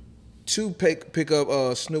to pick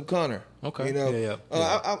up Snoop Conner. Okay. You know,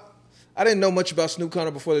 I didn't know much about Snoop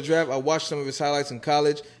Conner before the draft. I watched some of his highlights in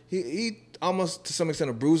college. He almost to some extent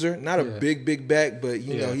a bruiser, not a big back, but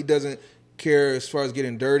you know he doesn't care as far as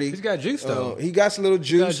getting dirty. He's got juice though. He got a little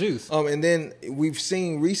juice. And then we've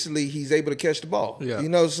seen recently he's able to catch the ball. Yeah. You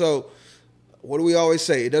know, so what do we always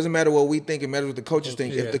say? It doesn't matter what we think; it matters what the coaches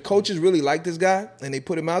think. If the coaches really like this guy and they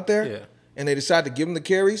put him out there, and they decide to give him the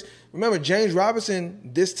carries. Remember, James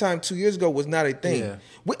Robinson this time 2 years ago was not a thing. Yeah.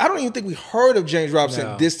 I don't even think we heard of James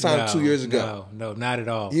Robinson this time 2 years ago. No, not at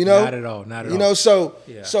all. You know, not at all. You know, so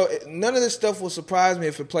none of this stuff will surprise me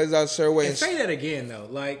if it plays out a certain way. And say that again though,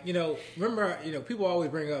 like remember, people always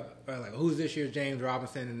bring up like who's this year's James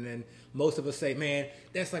Robinson, and then most of us say, man,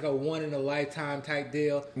 that's like a one in a lifetime type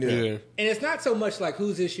deal. Yeah. And it's not so much like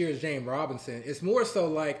who's this year's James Robinson. It's more so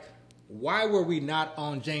like, why were we not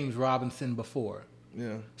on James Robinson before?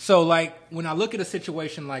 Yeah. So, like, when I look at a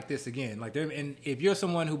situation like this again, like, and if you're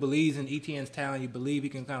someone who believes in ETN's talent, you believe he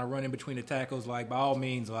can kind of run in between the tackles, like, by all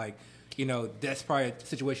means, like, that's probably a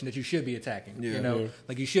situation that you should be attacking. Yeah.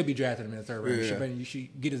 Like, you should be drafting him in the third round. Yeah. You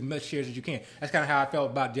should get as much shares as you can. That's kind of how I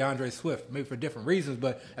felt about DeAndre Swift, maybe for different reasons,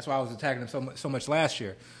 but that's why I was attacking him so much last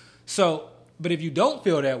year. So, but if you don't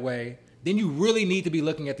feel that way, then you really need to be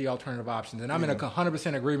looking at the alternative options. And I'm in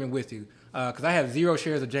 100% agreement with you because I have 0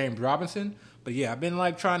 shares of James Robinson. But, yeah, I've been,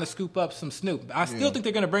 like, trying to scoop up some Snoop. I still think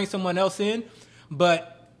they're going to bring someone else in.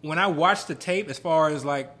 But when I watch the tape, as far as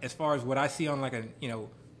what I see on, like,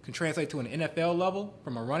 can translate to an NFL level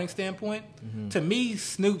from a running standpoint, to me,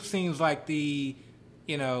 Snoop seems like the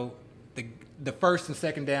first and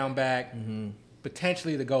second down back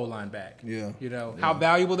potentially the goal line back. Yeah. You know, how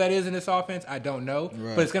valuable that is in this offense, I don't know.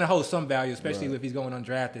 Right. But it's going to hold some value, especially if he's going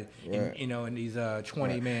undrafted in these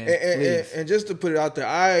 20-man leagues. And just to put it out there,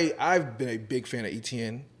 I've been a big fan of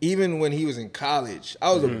Etienne. Even when he was in college,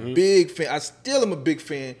 I was a big fan. I still am a big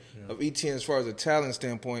fan of Etienne as far as a talent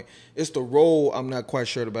standpoint. It's the role I'm not quite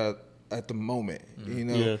sure about at the moment.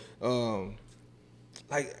 You know?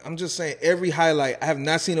 Like, I'm just saying, every highlight, I have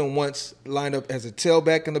not seen him once lined up as a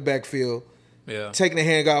tailback in the backfield, taking a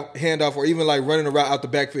handoff, or even like running a route out the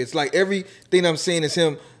backfield. It's like everything I'm seeing is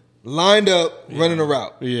him lined up, running a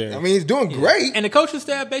route. Yeah. I mean, he's doing great. And the coaching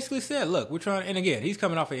staff basically said, look, we're trying, and again, he's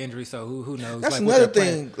coming off an injury, so who knows? That's like, another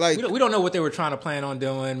thing. Like, we don't know what they were trying to plan on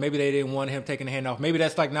doing. Maybe they didn't want him taking the handoff. Maybe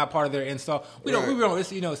that's like not part of their install. We don't,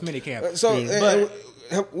 it's, it's mini camp.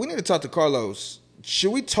 But we need to talk to Carlos.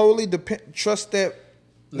 Should we totally trust that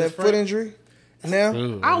foot injury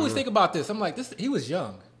now? I always think about this. I'm like, he was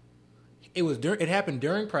young. It happened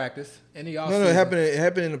during practice in the offseason. No, it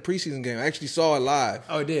happened in the preseason game. I actually saw it live.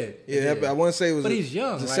 Oh, it did. Yeah, I want to say it was. But he's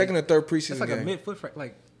young. The second or third preseason game. It's like a mid-foot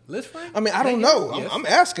fracture. I mean, I don't know. Yes. I'm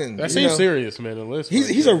asking. That seems serious, man.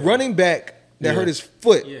 He's a running back that hurt his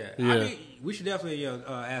foot. Yeah. I mean, we should definitely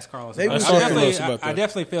ask Carlos. Maybe I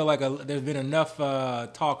definitely feel like there's been enough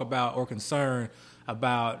talk about or concern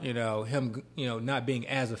about him not being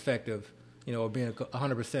as effective, or being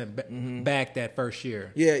 100% back that first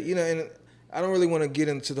year. Yeah, and I don't really want to get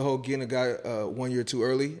into the whole getting a guy 1 year too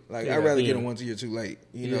early. Like I'd rather get him 1 year too late.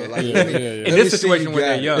 In this situation when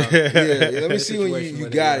they're young. Let me see when you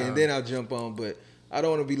got it, and then I'll jump on. But I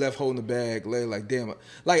don't want to be left holding the bag later. Like damn,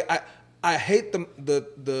 like I hate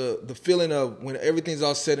the feeling of when everything's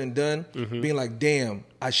all said and done, being like, damn,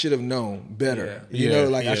 I should have known better.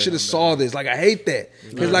 I should have saw this. Like I hate that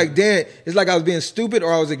because like then it's like I was being stupid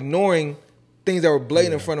or I was ignoring things that were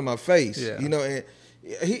blatant in front of my face. And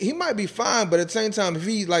he might be fine, but at the same time, if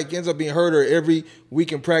he like ends up being hurt or every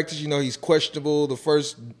week in practice, he's questionable the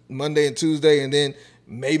first Monday and Tuesday, and then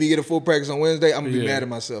maybe get a full practice on Wednesday, I'm gonna be mad at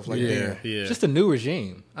myself. Like, damn. It's just a new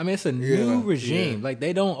regime. I mean, it's a new regime. Like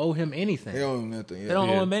they don't owe him anything. They don't owe him nothing. They don't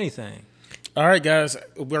owe him anything. All right, guys,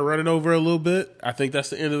 we're running over a little bit. I think that's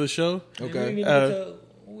the end of the show. Okay.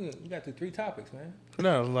 We got through 3 topics, man.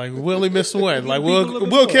 No, like we only missed one. Like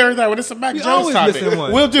we'll carry that one. It's a Mac Jones topic.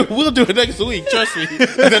 We'll do it next week. Trust me.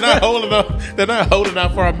 They're not holding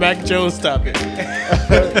out for a Mac Jones topic.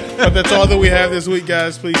 But that's all that we have this week,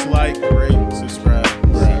 guys. Please like, rate,